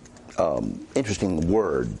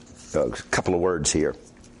word, a couple of words here.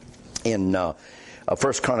 In 1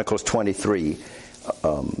 Chronicles 23,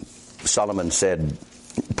 Solomon said,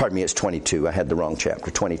 pardon me, it's 22, I had the wrong chapter,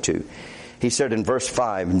 22. He said in verse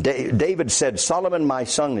 5, David said, Solomon my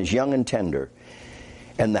son is young and tender,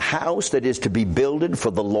 and the house that is to be builded for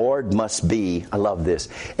the Lord must be, I love this,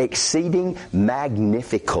 exceeding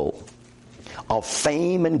magnifical, of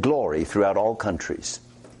fame and glory throughout all countries.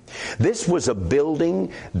 This was a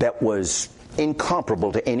building that was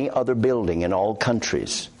incomparable to any other building in all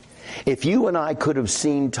countries. If you and I could have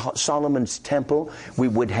seen Solomon's temple, we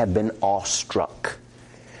would have been awestruck.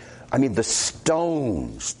 I mean, the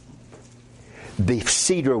stones, the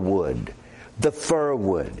cedar wood, the fir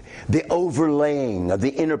wood, the overlaying of the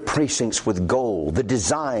inner precincts with gold, the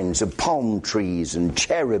designs of palm trees and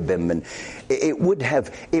cherubim, and it would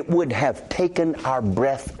have taken our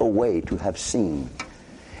breath away to have seen.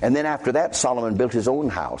 And then after that, Solomon built his own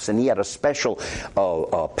house, and he had a special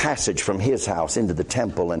passage from his house into the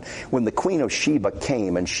temple. And when the Queen of Sheba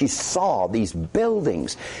came and she saw these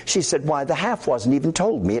buildings, she said, why, the half wasn't even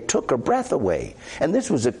told me. It took her breath away. And this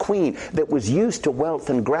was a queen that was used to wealth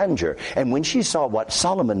and grandeur. And when she saw what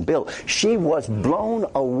Solomon built, she was blown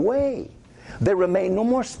away. There remained no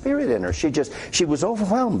more spirit in her. She was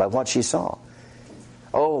overwhelmed by what she saw.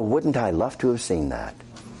 Oh, wouldn't I love to have seen that?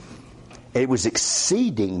 It was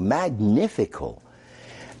exceeding magnifical.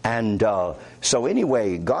 And so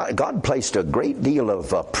anyway, God placed a great deal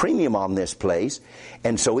of premium on this place.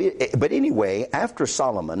 And so, but anyway, after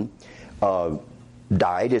Solomon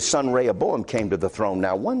died, his son Rehoboam came to the throne.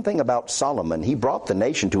 Now, one thing about Solomon, he brought the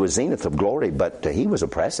nation to a zenith of glory, but he was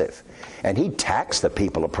oppressive. And he taxed the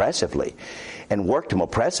people oppressively and worked them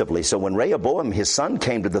oppressively. So when Rehoboam, his son,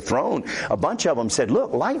 came to the throne, a bunch of them said,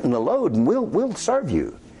 look, lighten the load and we'll serve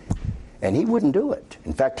you. And he wouldn't do it.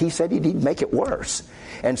 In fact, he said he'd make it worse.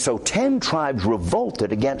 And so 10 tribes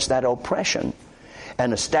revolted against that oppression.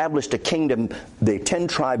 and established a kingdom. The 10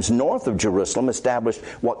 tribes north of Jerusalem established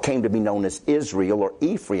what came to be known as Israel or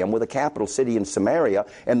Ephraim, with a capital city in Samaria,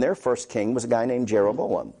 and their first king was a guy named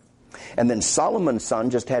Jeroboam. And then Solomon's son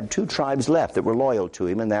just had 2 tribes left that were loyal to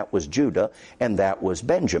him, and that was Judah and that was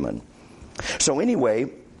Benjamin. So anyway,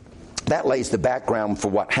 that lays the background for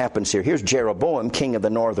what happens here. Here's Jeroboam, king of the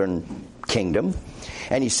northern kingdom,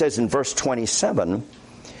 and he says in verse 27,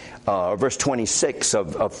 verse 26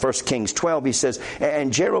 of 1 Kings 12, he says,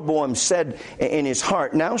 and Jeroboam said in his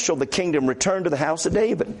heart, now shall the kingdom return to the house of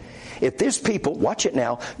David. If this people, watch it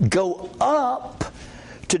now, go up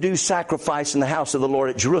to do sacrifice in the house of the Lord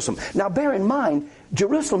at Jerusalem. Now bear in mind,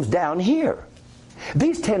 Jerusalem's down here.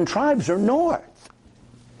 These 10 tribes are north.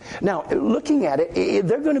 Now, looking at it,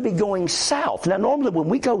 they're going to be going south. Now, normally when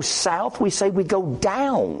we go south, we say we go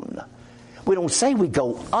down. We don't say we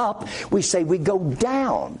go up, we say we go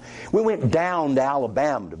down. We went down to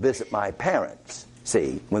Alabama to visit my parents,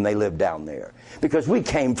 see, when they lived down there, because we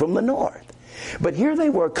came from the north. But here they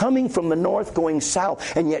were coming from the north going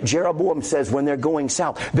south, and yet Jeroboam says when they're going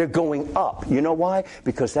south, they're going up. You know why?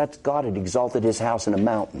 Because that's God had exalted his house in a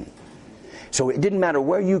mountain. So it didn't matter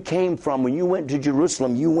where you came from. When you went to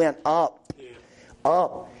Jerusalem, you went up.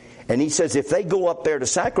 Up. And he says if they go up there to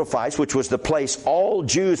sacrifice, which was the place all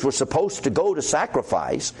Jews were supposed to go to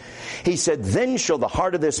sacrifice, he said, then shall the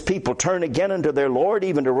heart of this people turn again unto their Lord,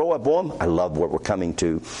 even to Rehoboam. I love what we're coming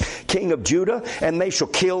to. King of Judah, and they shall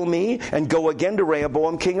kill me and go again to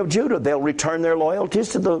Rehoboam, king of Judah. They'll return their loyalties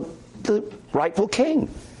to the rightful king.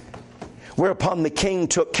 Whereupon the king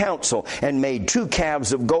took counsel and made 2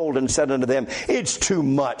 calves of gold and said unto them, it's too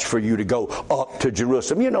much for you to go up to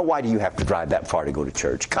Jerusalem. You know, why do you have to drive that far to go to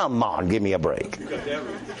church? Come on, give me a break.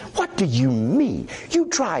 What do you mean? You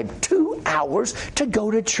drive 2 hours to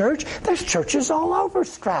go to church? There's churches all over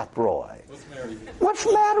Strathroy. What's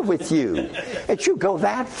the matter with you? That you go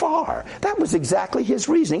that far? That was exactly his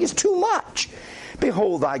reasoning. It's too much.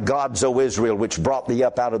 Behold thy gods, O Israel, which brought thee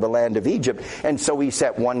up out of the land of Egypt. And so he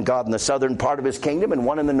set one God in the southern part of his kingdom and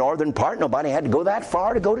one in the northern part. Nobody had to go that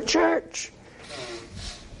far to go to church.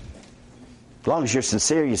 As long as you're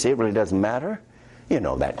sincere, you see, it really doesn't matter. You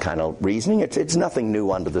know that kind of reasoning. It's nothing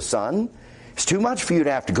new under the sun. It's too much for you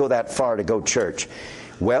to have to go that far to go to church.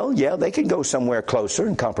 Well, yeah, they can go somewhere closer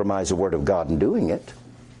and compromise the Word of God in doing it.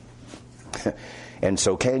 And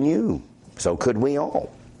so can you. So could we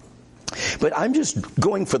all. But I'm just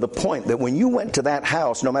going for the point that when you went to that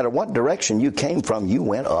house, no matter what direction you came from, you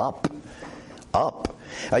went up. Up.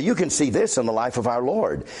 You can see this in the life of our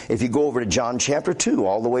Lord. If you go over to John chapter 2,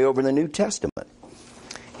 all the way over in the New Testament.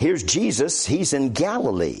 Here's Jesus. He's in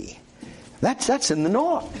Galilee. That's in the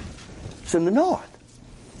north. It's in the north.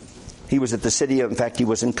 He was at the city in fact, he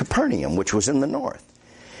was in Capernaum, which was in the north.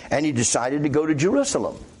 And he decided to go to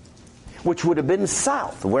Jerusalem, which would have been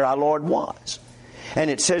south, where our Lord was. And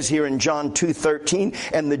it says here in John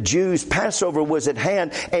 2:13, and the Jews' Passover was at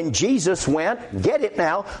hand, and Jesus went, get it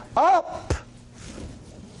now, up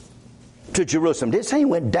to Jerusalem. Didn't say he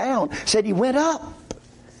went down, said he went up.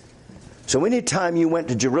 So anytime you went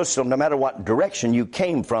to Jerusalem, no matter what direction you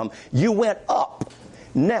came from, you went up.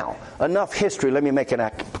 Now, enough history, let me make an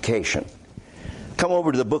application. Come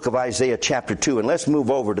over to the book of Isaiah chapter 2, and let's move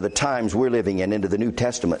over to the times we're living in, into the New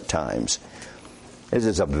Testament times. This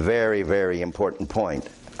is a very, very important point.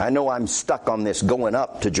 I know I'm stuck on this going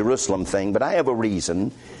up to Jerusalem thing, but I have a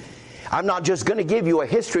reason. I'm not just going to give you a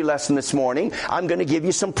history lesson this morning. I'm going to give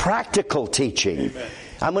you some practical teaching. Amen.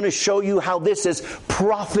 I'm going to show you how this is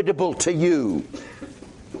profitable to you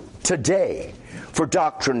today, for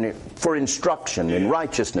doctrine, for instruction in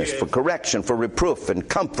righteousness, for correction, for reproof and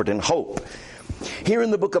comfort and hope. Here in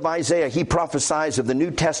the book of Isaiah, he prophesies of the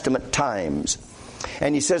New Testament times.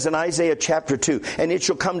 And he says in Isaiah chapter 2, and it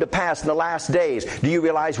shall come to pass in the last days. Do you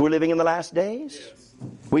realize we're living in the last days? Yes.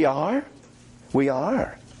 We are. We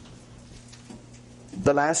are.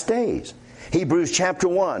 The last days. Hebrews chapter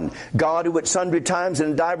 1, God who at sundry times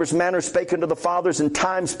and in divers manners spake unto the fathers in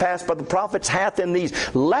times past by the prophets, hath in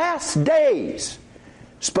these last days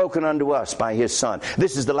spoken unto us by his Son.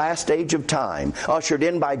 This is the last age of time, ushered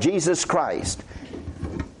in by Jesus Christ.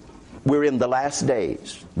 We're in the last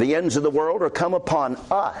days. The ends of the world are come upon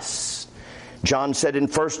us. John said in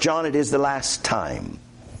 1 John, it is the last time.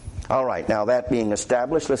 All right, now that being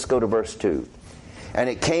established, let's go to verse 2. And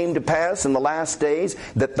it came to pass in the last days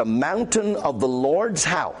that the mountain of the Lord's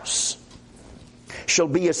house shall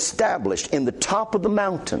be established in the top of the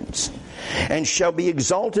mountains, and shall be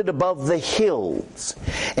exalted above the hills,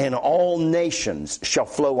 and all nations shall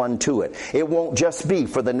flow unto it. It won't just be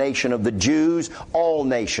for the nation of the Jews. All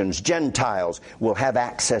nations, Gentiles, will have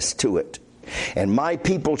access to it. And my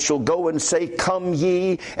people shall go and say, Come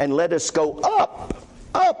ye, and let us go up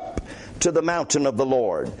to the mountain of the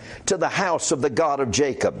Lord, to the house of the God of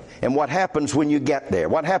Jacob. And what happens when you get there?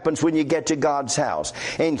 What happens when you get to God's house?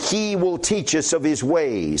 And He will teach us of His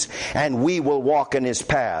ways, and we will walk in His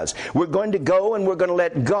paths. We're going to go and we're going to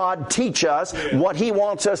let God teach us what He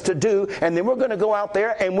wants us to do, and then we're going to go out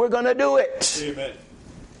there and we're going to do it. Amen.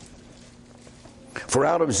 For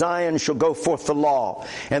out of Zion shall go forth the law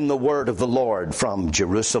and the word of the Lord from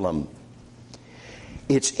Jerusalem.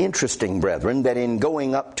 It's interesting, brethren, that in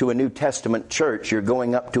going up to a New Testament church, you're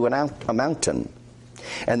going up to a mountain,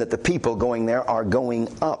 and that the people going there are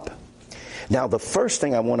going up. Now, the first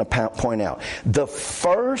thing I want to point out, the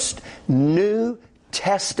first New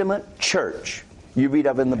Testament church you read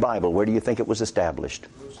of in the Bible, where do you think it was established?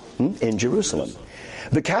 In Jerusalem.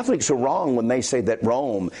 The Catholics are wrong when they say that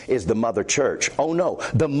Rome is the mother church. Oh no,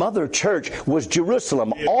 the mother church was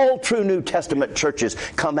Jerusalem. All true New Testament churches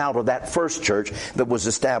come out of that first church that was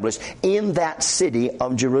established in that city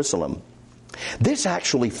of Jerusalem. This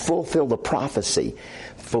actually fulfilled a prophecy.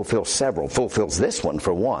 Fulfills several. Fulfills this one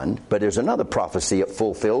for one, but there's another prophecy it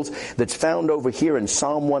fulfills that's found over here in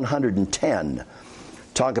Psalm 110.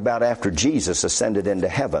 Talk about after Jesus ascended into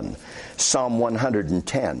heaven. Psalm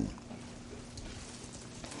 110.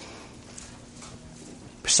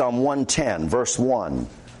 Psalm 110, verse 1.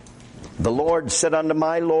 The Lord said unto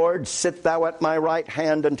my Lord, Sit thou at my right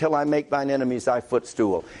hand until I make thine enemies thy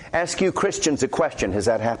footstool. Ask you Christians a question. Has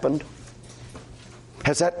that happened?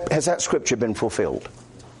 Has that scripture been fulfilled?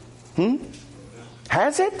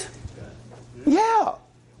 Has it? Yeah.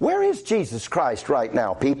 Where is Jesus Christ right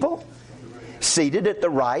now, people? Seated at the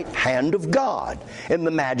right hand of God in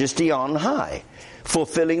the majesty on high,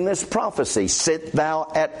 fulfilling this prophecy. Sit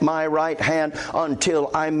thou at my right hand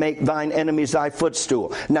until I make thine enemies thy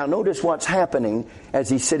footstool. Now notice what's happening as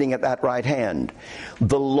he's sitting at that right hand.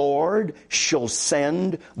 The Lord shall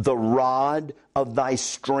send the rod of thy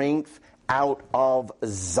strength out of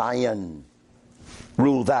Zion.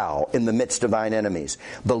 Rule thou in the midst of thine enemies.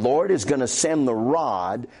 The Lord is going to send the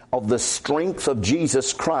rod of the strength of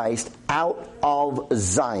Jesus Christ out of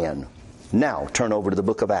Zion. Now, turn over to the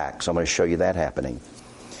book of Acts. I'm going to show you that happening.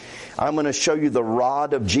 I'm going to show you the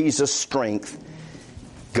rod of Jesus' strength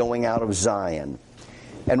going out of Zion.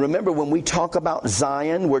 And remember, when we talk about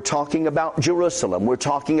Zion, we're talking about Jerusalem. We're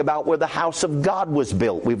talking about where the house of God was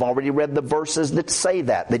built. We've already read the verses that say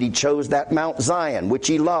that He chose that Mount Zion, which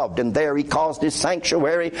He loved, and there He caused His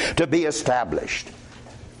sanctuary to be established.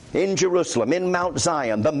 In Jerusalem, in Mount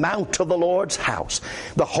Zion, the mount of the Lord's house,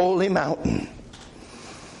 the holy mountain.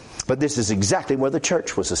 But this is exactly where the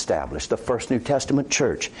church was established, the first New Testament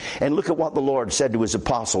church. And look at what the Lord said to His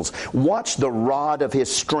apostles. Watch the rod of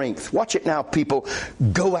His strength. Watch it now, people.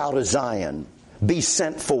 Go out of Zion. Be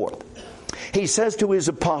sent forth. He says to His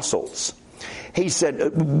apostles, He said,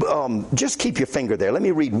 just keep your finger there. Let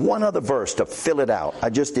me read one other verse to fill it out.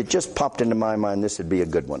 It just popped into my mind. This would be a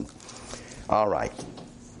good one. All right.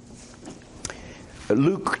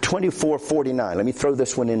 Luke 24:49. Let me throw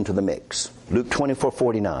this one into the mix. Luke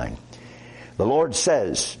 24:49. The Lord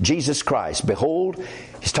says, Jesus Christ, behold,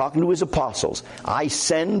 He's talking to His apostles, I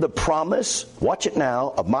send the promise, watch it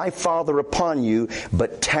now, of my Father upon you,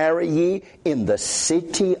 but tarry ye in the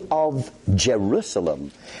city of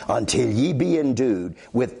Jerusalem until ye be endued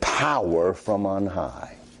with power from on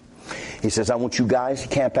high. He says, I want you guys to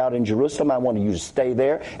camp out in Jerusalem. I want you to stay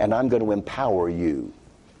there, and I'm going to empower you.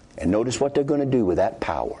 And notice what they're going to do with that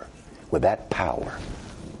power. With that power.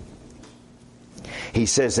 He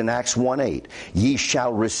says in Acts 1:8, ye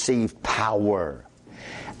shall receive power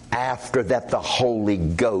after that the Holy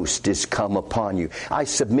Ghost is come upon you. I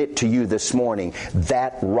submit to you this morning,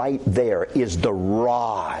 that right there is the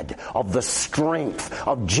rod of the strength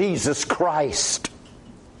of Jesus Christ.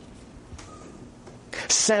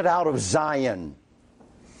 Sent out of Zion.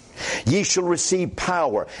 Ye shall receive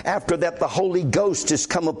power after that the Holy Ghost is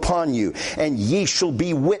come upon you, and ye shall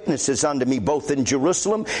be witnesses unto me both in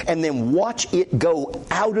Jerusalem, and then watch it go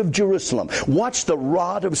out of Jerusalem. Watch the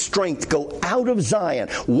rod of strength go out of Zion.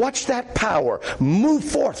 Watch that power move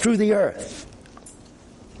forth through the earth.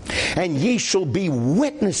 And ye shall be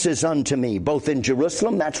witnesses unto me, both in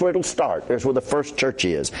Jerusalem, that's where it'll start. There's where the first church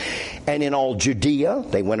is. And in all Judea,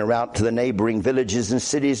 they went around to the neighboring villages and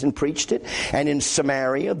cities and preached it. And in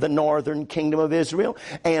Samaria, the northern kingdom of Israel,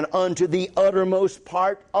 and unto the uttermost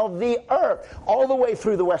part of the earth, all the way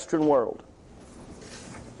through the western world.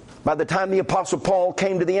 By the time the Apostle Paul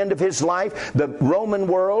came to the end of his life, the Roman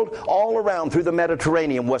world, all around through the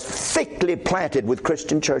Mediterranean, was thickly planted with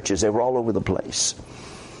Christian churches. They were all over the place.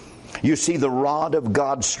 You see the rod of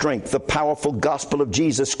God's strength, the powerful gospel of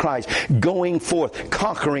Jesus Christ, going forth,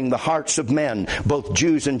 conquering the hearts of men, both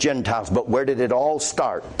Jews and Gentiles. But where did it all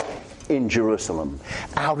start? In Jerusalem.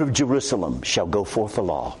 Out of Jerusalem shall go forth the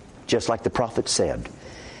law, just like the prophet said.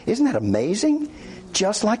 Isn't that amazing?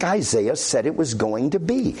 Just like Isaiah said it was going to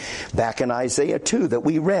be. Back in Isaiah 2 that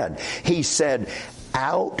we read, he said,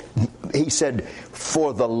 for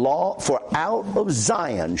out of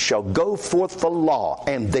Zion shall go forth the law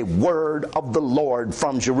and the word of the Lord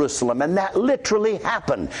from Jerusalem. And that literally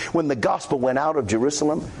happened when the gospel went out of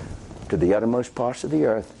Jerusalem to the uttermost parts of the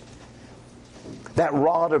earth. That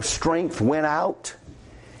rod of strength went out,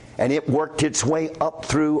 and it worked its way up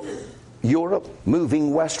through Europe,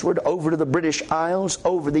 moving westward over to the British Isles,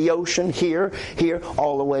 over the ocean, here,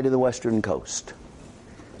 all the way to the western coast.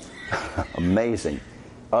 Amazing.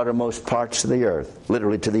 Uttermost parts of the earth,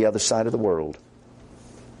 literally to the other side of the world.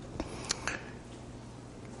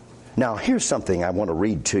 Now, here's something I want to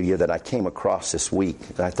read to you that I came across this week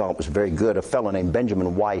that I thought was very good. A fellow named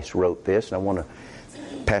Benjamin Weiss wrote this, and I want to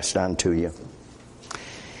pass it on to you.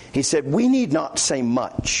 He said, "We need not say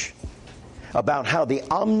much about how the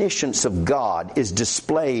omniscience of God is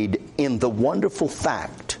displayed in the wonderful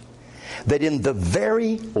fact that in the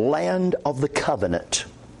very land of the covenant,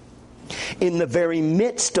 in the very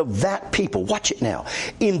midst of that people," watch it now,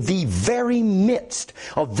 in the very midst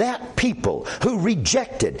of that people who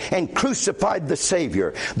rejected and crucified the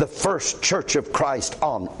Savior, the first church of Christ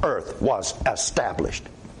on earth was established.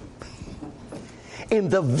 In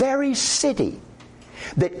the very city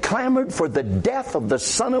that clamored for the death of the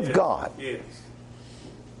Son of God,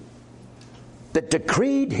 that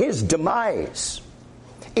decreed His demise,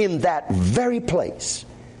 in that very place,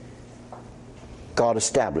 God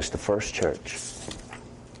established the first church.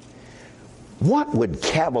 What would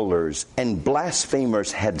cavillers and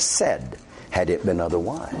blasphemers had said had it been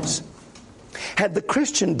otherwise? Had the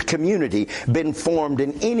Christian community been formed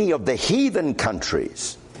in any of the heathen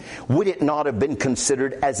countries, would it not have been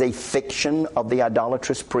considered as a fiction of the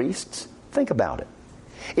idolatrous priests? Think about it.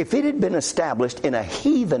 If it had been established in a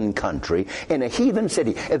heathen country, in a heathen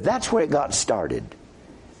city, if that's where it got started,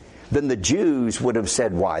 then the Jews would have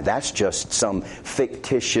said, why, that's just some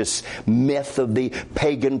fictitious myth of the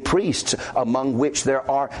pagan priests, among which there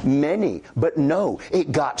are many. But no,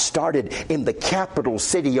 it got started in the capital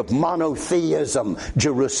city of monotheism,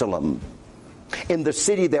 Jerusalem. In the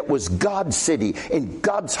city that was God's city, in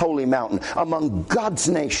God's holy mountain, among God's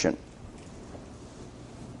nation,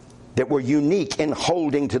 that were unique in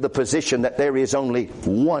holding to the position that there is only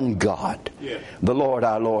one God. Yeah. The Lord,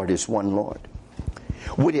 our Lord, is one Lord.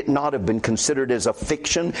 Would it not have been considered as a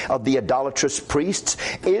fiction of the idolatrous priests?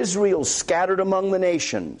 Israel scattered among the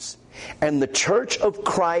nations, and the church of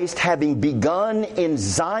Christ having begun in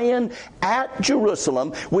Zion at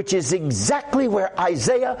Jerusalem, which is exactly where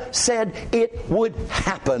Isaiah said it would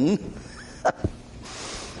happen.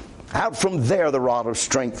 Out from there the rod of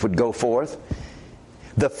strength would go forth.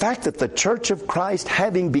 The fact that the church of Christ,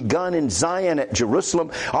 having begun in Zion at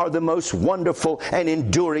Jerusalem, are the most wonderful and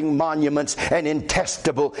enduring monuments and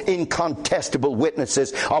incontestable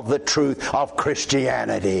witnesses of the truth of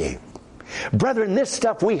Christianity. Brethren, this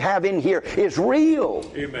stuff we have in here is real.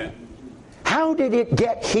 Amen. How did it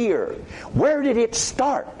get here? Where did it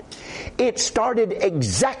start? It started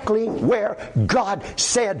exactly where God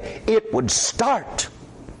said it would start.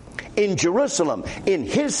 In Jerusalem, in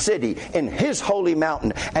His city, in His holy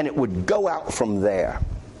mountain, and it would go out from there.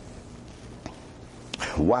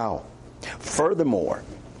 Wow. Furthermore,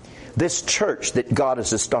 this church that God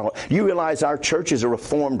has established, you realize our church is a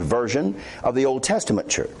reformed version of the Old Testament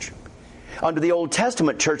church. Under the Old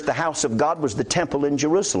Testament church, the house of God was the temple in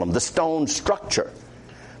Jerusalem, the stone structure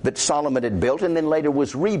that Solomon had built and then later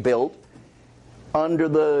was rebuilt under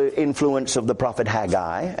the influence of the prophet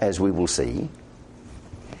Haggai, as we will see.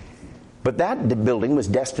 But that building was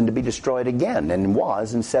destined to be destroyed again, and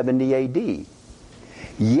was in 70 A.D.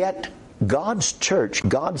 Yet God's church,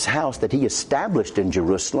 God's house that He established in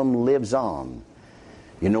Jerusalem, lives on.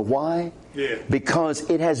 You know why? Yeah. Because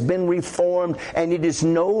it has been reformed, and it is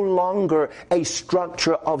no longer a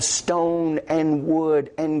structure of stone and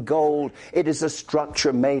wood and gold. It is a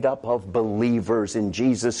structure made up of believers in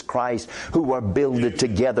Jesus Christ who are builded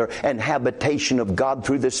together, and habitation of God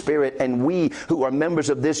through the Spirit. And we who are members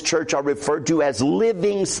of this church are referred to as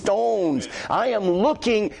living stones. I am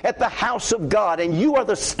looking at the house of God, and you are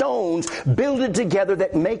the stones builded together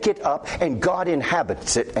that make it up, and God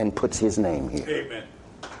inhabits it and puts His name here. Amen.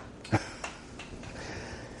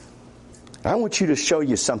 I want you to show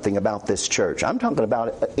you something about this church. I'm talking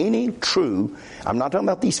about any true, I'm not talking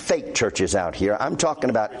about these fake churches out here. I'm talking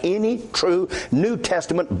about any true New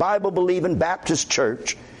Testament, Bible-believing Baptist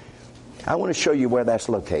church. I want to show you where that's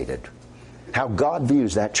located, how God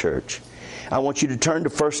views that church. I want you to turn to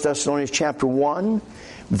 1 Thessalonians chapter 1,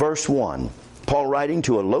 verse 1. Paul writing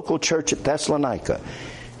to a local church at Thessalonica.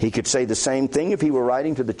 He could say the same thing if he were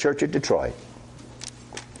writing to the church at Detroit.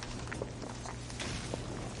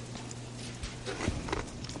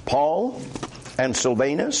 Paul and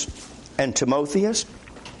Silvanus and Timotheus,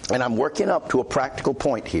 and I'm working up to a practical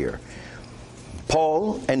point here.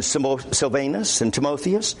 Paul and Silvanus and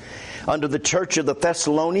Timotheus under the church of the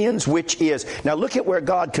Thessalonians, which is, now look at where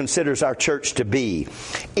God considers our church to be.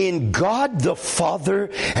 In God the Father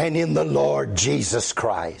and in the Lord Jesus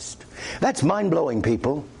Christ. That's mind-blowing,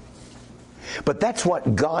 people. But that's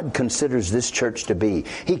what God considers this church to be.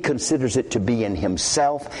 He considers it to be in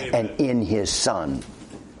Himself and in His Son.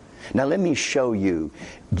 Now let me show you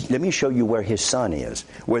where His Son is,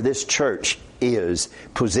 where this church is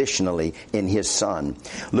positionally in His Son.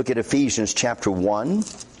 Look at Ephesians chapter 1,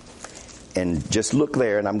 and just look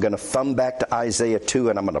there, and I'm going to thumb back to Isaiah 2,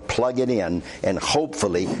 and I'm going to plug it in, and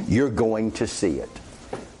hopefully you're going to see it.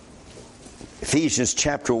 Ephesians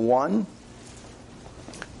chapter 1,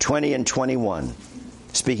 20 and 21.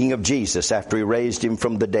 Speaking of Jesus after He raised Him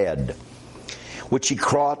from the dead, which He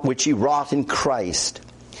wrought in Christ,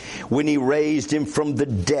 when He raised Him from the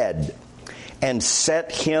dead and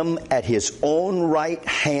set Him at His own right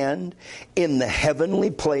hand in the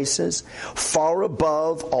heavenly places, far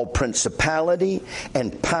above all principality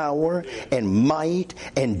and power and might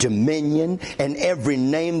and dominion and every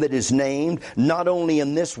name that is named, not only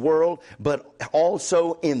in this world, but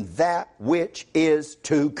also in that which is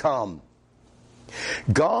to come.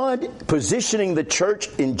 God, positioning the church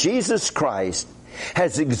in Jesus Christ,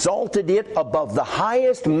 has exalted it above the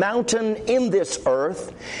highest mountain in this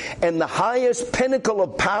earth and the highest pinnacle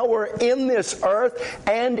of power in this earth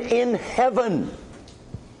and in heaven.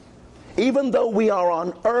 Even though we are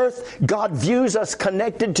on earth, God views us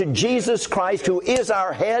connected to Jesus Christ, who is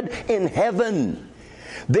our head, in heaven.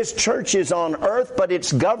 This church is on earth, but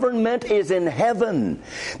its government is in heaven.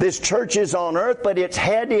 This church is on earth, but its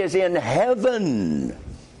head is in heaven.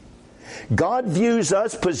 God views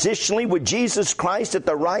us positionally with Jesus Christ at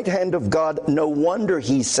the right hand of God. No wonder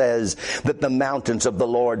He says that the mountains of the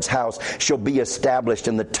Lord's house shall be established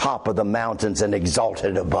in the top of the mountains and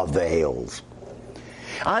exalted above the hills.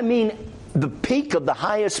 I mean, the peak of the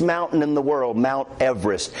highest mountain in the world, Mount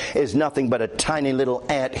Everest, is nothing but a tiny little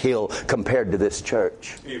anthill compared to this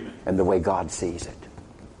church. Amen. And the way God sees it.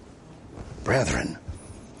 Brethren,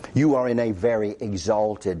 you are in a very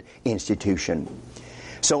exalted institution.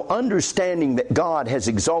 So understanding that God has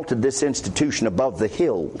exalted this institution above the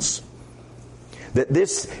hills, that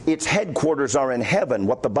its headquarters are in heaven,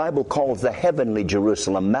 what the Bible calls the heavenly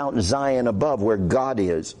Jerusalem, Mount Zion above where God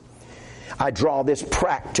is, I draw this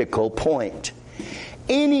practical point.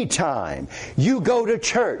 Anytime you go to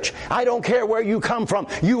church, I don't care where you come from,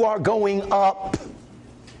 you are going up.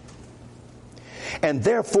 And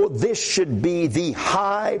therefore, this should be the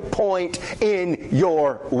high point in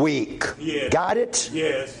your week. Yes. Got it?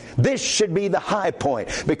 Yes. This should be the high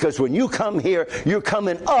point. Because when you come here, you're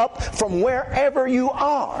coming up from wherever you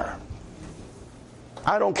are.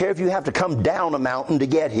 I don't care if you have to come down a mountain to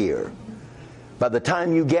get here. By the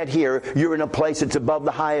time you get here, you're in a place that's above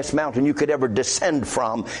the highest mountain you could ever descend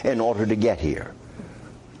from in order to get here.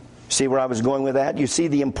 See where I was going with that? You see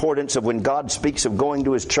the importance of when God speaks of going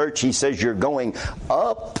to His church, He says you're going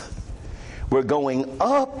up. We're going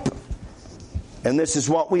up. And this is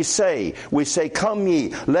what we say. We say, come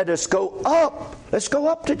ye, let us go up. Let's go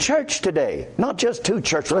up to church today. Not just to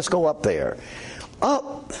church, let's go up there.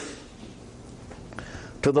 Up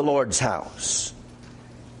to the Lord's house.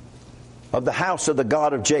 Of the house of the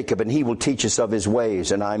God of Jacob, and He will teach us of His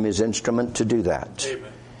ways, and I'm His instrument to do that.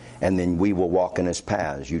 Amen. And then we will walk in His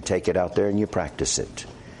paths. You take it out there and you practice it.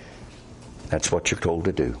 That's what you're told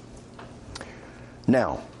to do.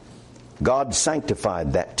 Now, God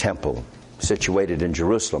sanctified that temple situated in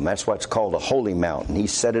Jerusalem. That's why it's called a holy mountain. He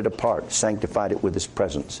set it apart, sanctified it with His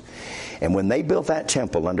presence. And when they built that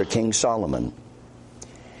temple under King Solomon,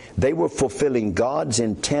 they were fulfilling God's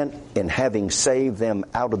intent in having saved them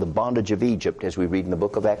out of the bondage of Egypt, as we read in the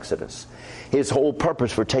book of Exodus. His whole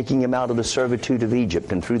purpose for taking him out of the servitude of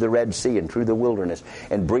Egypt and through the Red Sea and through the wilderness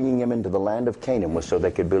and bringing him into the land of Canaan was so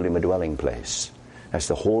they could build him a dwelling place. That's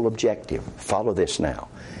the whole objective. Follow this now.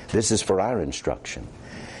 This is for our instruction.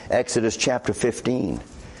 Exodus chapter 15.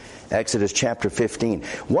 Exodus chapter 15.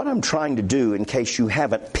 What I'm trying to do, in case you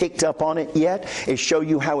haven't picked up on it yet, is show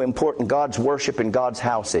you how important God's worship in God's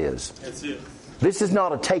house is. That's it. This is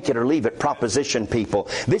not a take it or leave it proposition, people.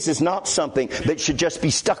 This is not something that should just be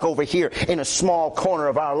stuck over here in a small corner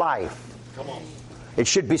of our life. Come on. It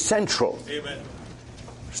should be central. Amen.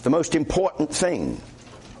 It's the most important thing.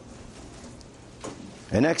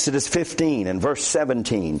 In Exodus 15 and verse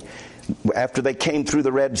 17, after they came through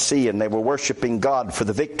the Red Sea and they were worshiping God for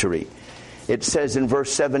the victory, it says in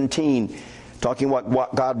verse 17, talking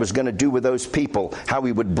what God was going to do with those people, how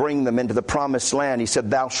He would bring them into the promised land. He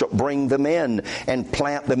said, "Thou shalt bring them in and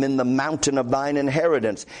plant them in the mountain of thine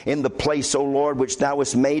inheritance, in the place, O Lord, which Thou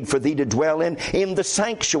hast made for Thee to dwell in the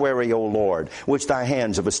sanctuary, O Lord, which Thy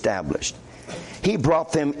hands have established." He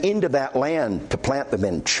brought them into that land to plant them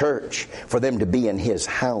in church, for them to be in His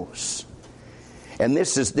house. And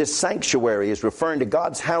this sanctuary is referring to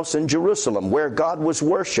God's house in Jerusalem, where God was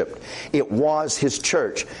worshipped. It was His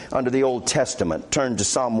church under the Old Testament. Turn to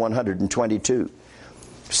Psalm 122.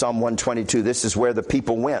 Psalm 122, this is where the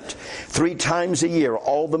people went. 3 times a year,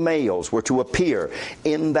 all the males were to appear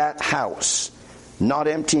in that house, not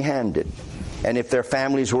empty-handed. And if their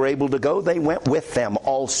families were able to go, they went with them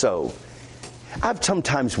also. I've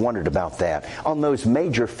sometimes wondered about that. On those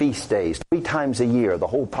major feast days, 3 times a year, the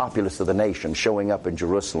whole populace of the nation showing up in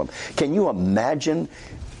Jerusalem. Can you imagine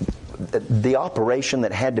the operation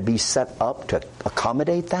that had to be set up to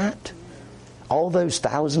accommodate that? All those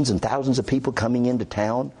thousands and thousands of people coming into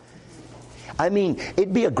town. I mean,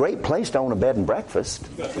 it'd be a great place to own a bed and breakfast.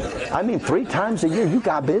 I mean, 3 times a year, you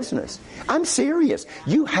got business. I'm serious.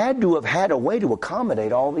 You had to have had a way to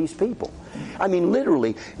accommodate all these people. I mean,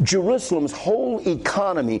 literally, Jerusalem's whole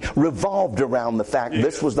economy revolved around the fact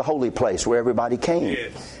this was the holy place where everybody came.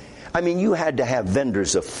 I mean, you had to have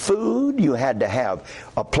vendors of food. You had to have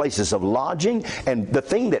places of lodging. And the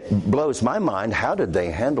thing that blows my mind, how did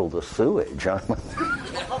they handle the sewage?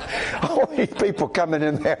 All these people coming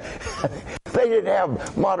in there. They didn't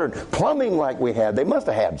have modern plumbing like we had. They must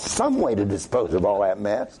have had some way to dispose of all that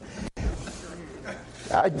mess.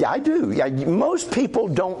 I do. Most people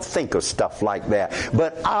don't think of stuff like that.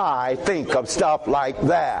 But I think of stuff like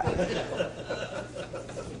that.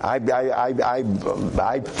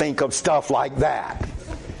 I think of stuff like that.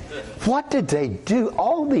 What did they do?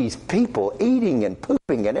 All these people eating and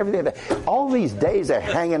pooping and everything. All these days they're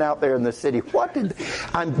hanging out there in the city.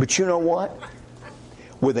 But you know what?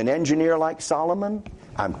 With an engineer like Solomon,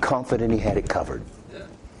 I'm confident he had it covered.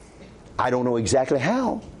 I don't know exactly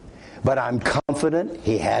how, but I'm confident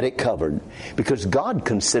he had it covered. Because God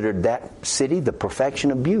considered that city the perfection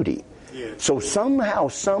of beauty. So somehow,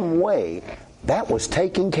 some way, that was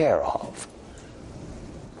taken care of.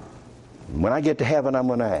 When I get to heaven, I'm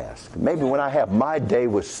going to ask. Maybe when I have my day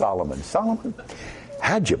with Solomon. Solomon,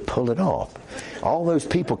 how'd you pull it off? All those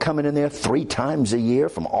people coming in there 3 times a year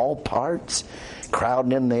from all parts,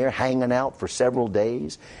 crowding in there, hanging out for several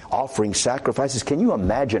days, offering sacrifices. Can you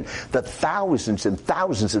imagine the thousands and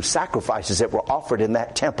thousands of sacrifices that were offered in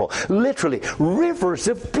that temple? Literally, rivers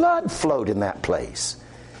of blood flowed in that place.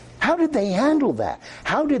 How did they handle that?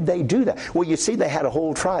 How did they do that? Well, you see, they had a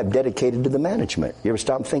whole tribe dedicated to the management. You ever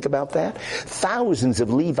stop and think about that? Thousands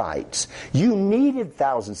of Levites. You needed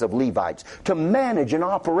thousands of Levites to manage an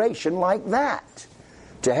operation like that,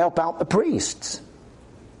 to help out the priests.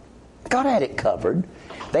 God had it covered.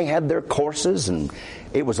 They had their courses, and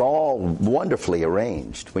it was all wonderfully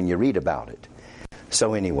arranged when you read about it.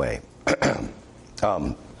 So anyway,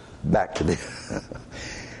 back to the...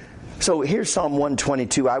 So here's Psalm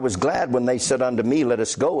 122. I was glad when they said unto me, let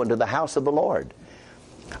us go into the house of the Lord.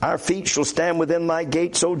 Our feet shall stand within thy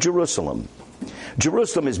gates, O Jerusalem.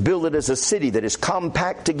 Jerusalem is builded as a city that is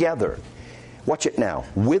compact together. Watch it now.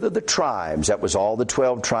 Whither the tribes, that was all the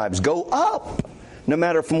 12 tribes, go up. No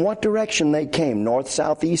matter from what direction they came, north,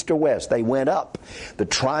 south, east, or west, they went up. The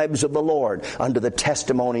tribes of the Lord under the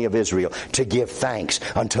testimony of Israel to give thanks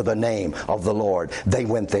unto the name of the Lord. They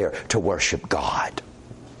went there to worship God.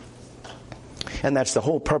 And that's the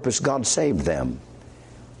whole purpose God saved them,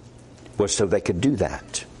 was so they could do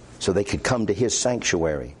that, so they could come to His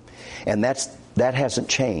sanctuary. And that hasn't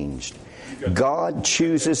changed. God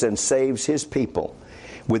chooses and saves His people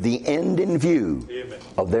with the end in view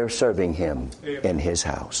of their serving Him in His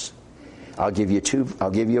house. I'll give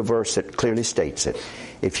you a verse that clearly states it.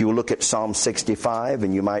 If you look at Psalm 65,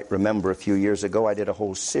 and you might remember a few years ago I did a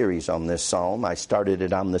whole series on this psalm. I started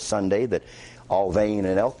it on the Sunday that Alvain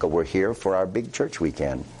and Elka were here for our big church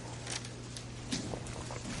weekend.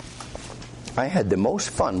 I had the most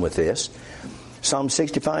fun with this. Psalm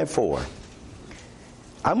 65:4.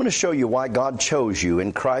 I'm going to show you why God chose you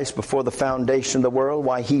in Christ before the foundation of the world,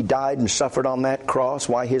 why He died and suffered on that cross,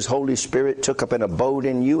 why His Holy Spirit took up an abode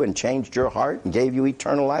in you and changed your heart and gave you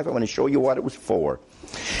eternal life. I'm going to show you what it was for.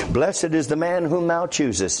 Blessed is the man whom thou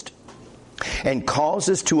choosest, and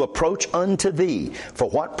causes to approach unto thee. For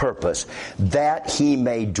what purpose? That he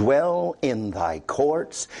may dwell in thy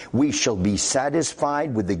courts. We shall be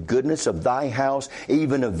satisfied with the goodness of thy house,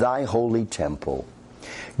 even of thy holy temple.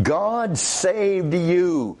 God saved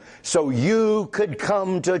you so you could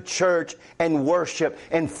come to church and worship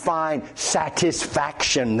and find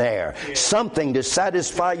satisfaction there. Something to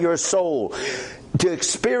satisfy your soul. To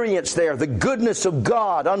experience there the goodness of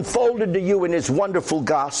God unfolded to you in His wonderful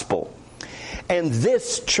gospel. And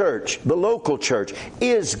this church, the local church,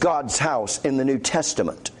 is God's house in the New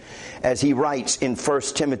Testament. As he writes in 1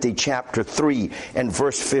 Timothy chapter 3 and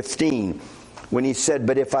verse 15, when he said,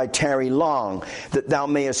 But if I tarry long, that thou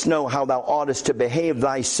mayest know how thou oughtest to behave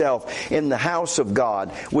thyself in the house of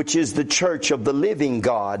God, which is the church of the living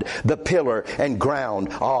God, the pillar and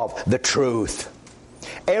ground of the truth.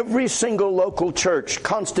 Every single local church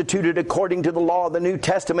constituted according to the law of the New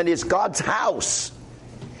Testament is God's house.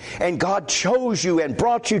 And God chose you and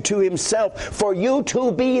brought you to Himself for you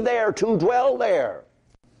to be there, to dwell there.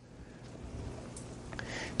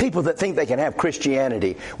 People that think they can have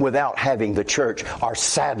Christianity without having the church are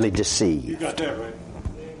sadly deceived. You got that right.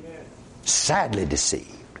 Sadly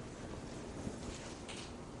deceived.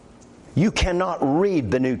 You cannot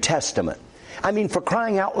read the New Testament. I mean, for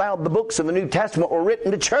crying out loud, the books of the New Testament were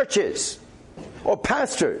written to churches or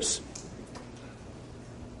pastors.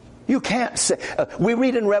 You can't say, we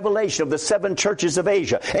read in Revelation of the 7 churches of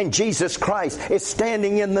Asia, and Jesus Christ is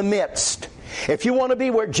standing in the midst. If you want to be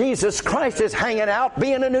where Jesus Christ is hanging out,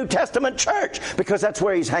 be in a New Testament church, because that's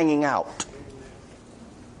where He's hanging out.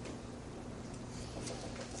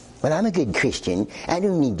 Well, I'm a good Christian. I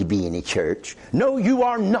don't need to be in a church. No, you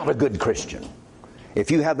are not a good Christian.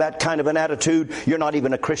 If you have that kind of an attitude, you're not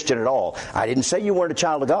even a Christian at all. I didn't say you weren't a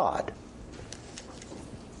child of God.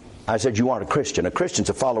 I said you aren't a Christian. A Christian's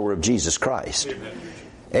a follower of Jesus Christ. Amen.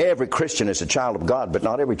 Every Christian is a child of God, but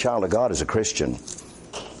not every child of God is a Christian.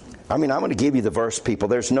 I mean, I'm going to give you the verse, people.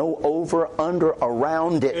 There's no over, under,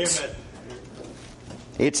 around it. Amen.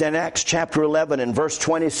 It's in Acts chapter 11 and verse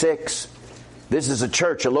 26. This is a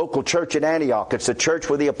church, a local church at Antioch. It's a church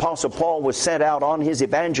where the Apostle Paul was sent out on his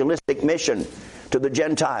evangelistic mission to the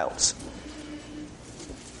Gentiles.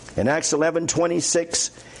 In Acts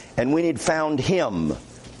 11:26, and when he'd found him,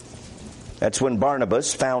 that's when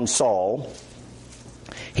Barnabas found Saul,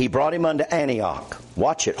 he brought him unto Antioch.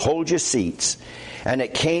 Watch it, hold your seats. And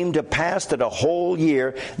it came to pass that a whole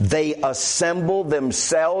year they assembled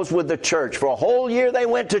themselves with the church. For a whole year they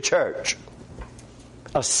went to church.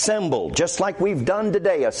 Assembled, just like we've done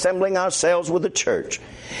today, assembling ourselves with the church.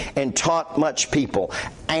 And taught much people.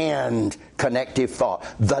 And connective thought,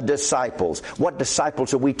 the disciples. What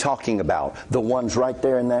disciples are we talking about? The ones right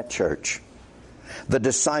there in that church. The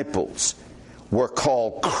disciples were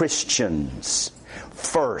called Christians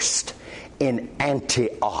first in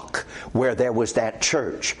Antioch, where there was that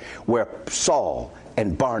church where Saul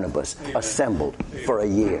and Barnabas assembled for a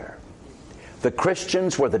year. The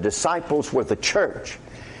Christians were the disciples, were the church.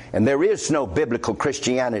 And there is no biblical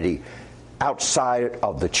Christianity outside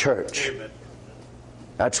of the church. Amen.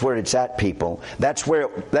 That's where it's at, people. That's where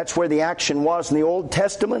the action was in the Old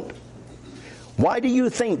Testament. Why do you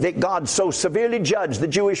think that God so severely judged the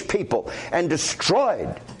Jewish people and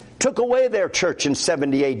took away their church in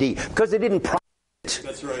 70 A.D.? Because they didn't profit it.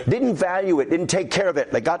 That's right. Didn't value it, didn't take care of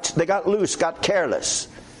it. They got loose, got careless.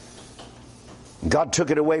 God took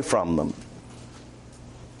it away from them.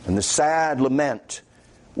 And the sad lament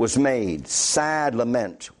was made. Sad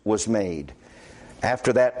lament was made.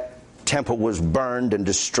 After that temple was burned and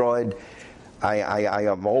destroyed, I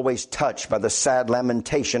am always touched by the sad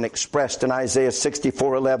lamentation expressed in Isaiah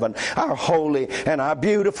 64:11. Our holy and our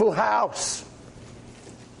beautiful house,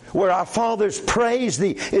 where our fathers praise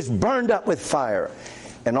Thee, is burned up with fire,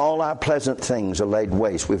 and all our pleasant things are laid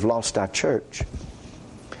waste. We've lost our church.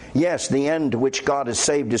 Yes, the end to which God has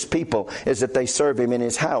saved His people is that they serve Him in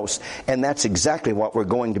His house, and that's exactly what we're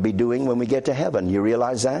going to be doing when we get to heaven. You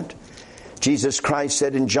realize that? Jesus Christ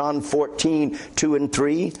said in John 14:2 and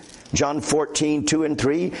 3, John 14:2 and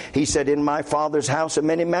 3, He said, In my Father's house are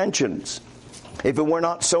many mansions. If it were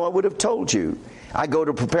not so, I would have told you. I go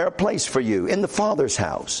to prepare a place for you in the Father's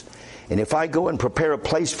house. And if I go and prepare a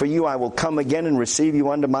place for you, I will come again and receive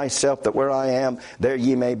you unto myself, that where I am, there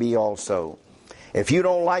ye may be also. If you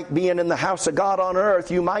don't like being in the house of God on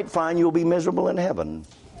earth, you might find you'll be miserable in heaven.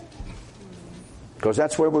 Because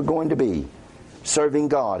that's where we're going to be. serving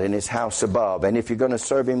God in His house above. And if you're going to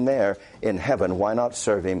serve Him there in heaven, why not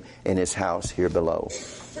serve Him in His house here below?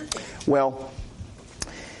 Well,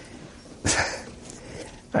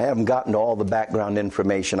 I haven't gotten to all the background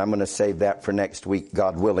information. I'm going to save that for next week,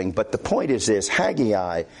 God willing. But the point is this: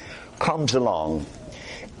 Haggai comes along,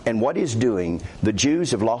 and what he's doing, the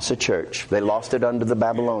Jews have lost the church. They lost it under the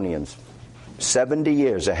Babylonians. 70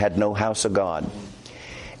 years they had no house of God.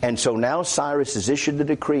 And so now Cyrus has issued a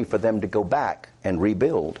decree for them to go back and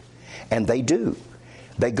rebuild. And they do.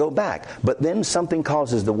 They go back. But then something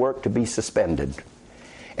causes the work to be suspended.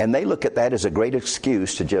 And they look at that as a great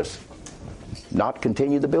excuse to just not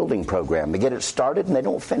continue the building program. They get it started and they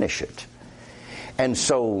don't finish it. And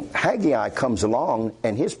so Haggai comes along,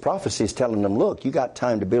 and his prophecy is telling them, look, you got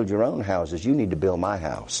time to build your own houses. You need to build my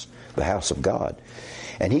house, the house of God.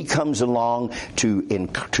 And he comes along to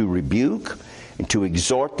rebuke and to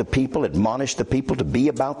exhort the people, admonish the people to be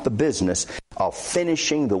about the business of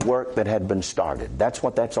finishing the work that had been started. That's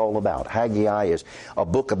what that's all about. Haggai is a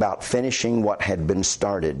book about finishing what had been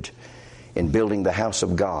started in building the house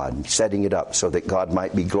of God, setting it up so that God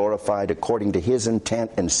might be glorified according to His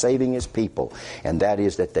intent in saving His people. And that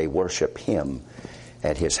is that they worship Him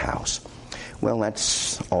at His house. Well,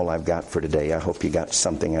 that's all I've got for today. I hope you got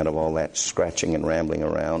something out of all that scratching and rambling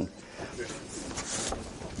around.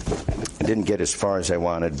 I didn't get as far as I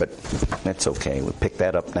wanted, but that's okay. We'll pick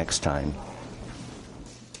that up next time.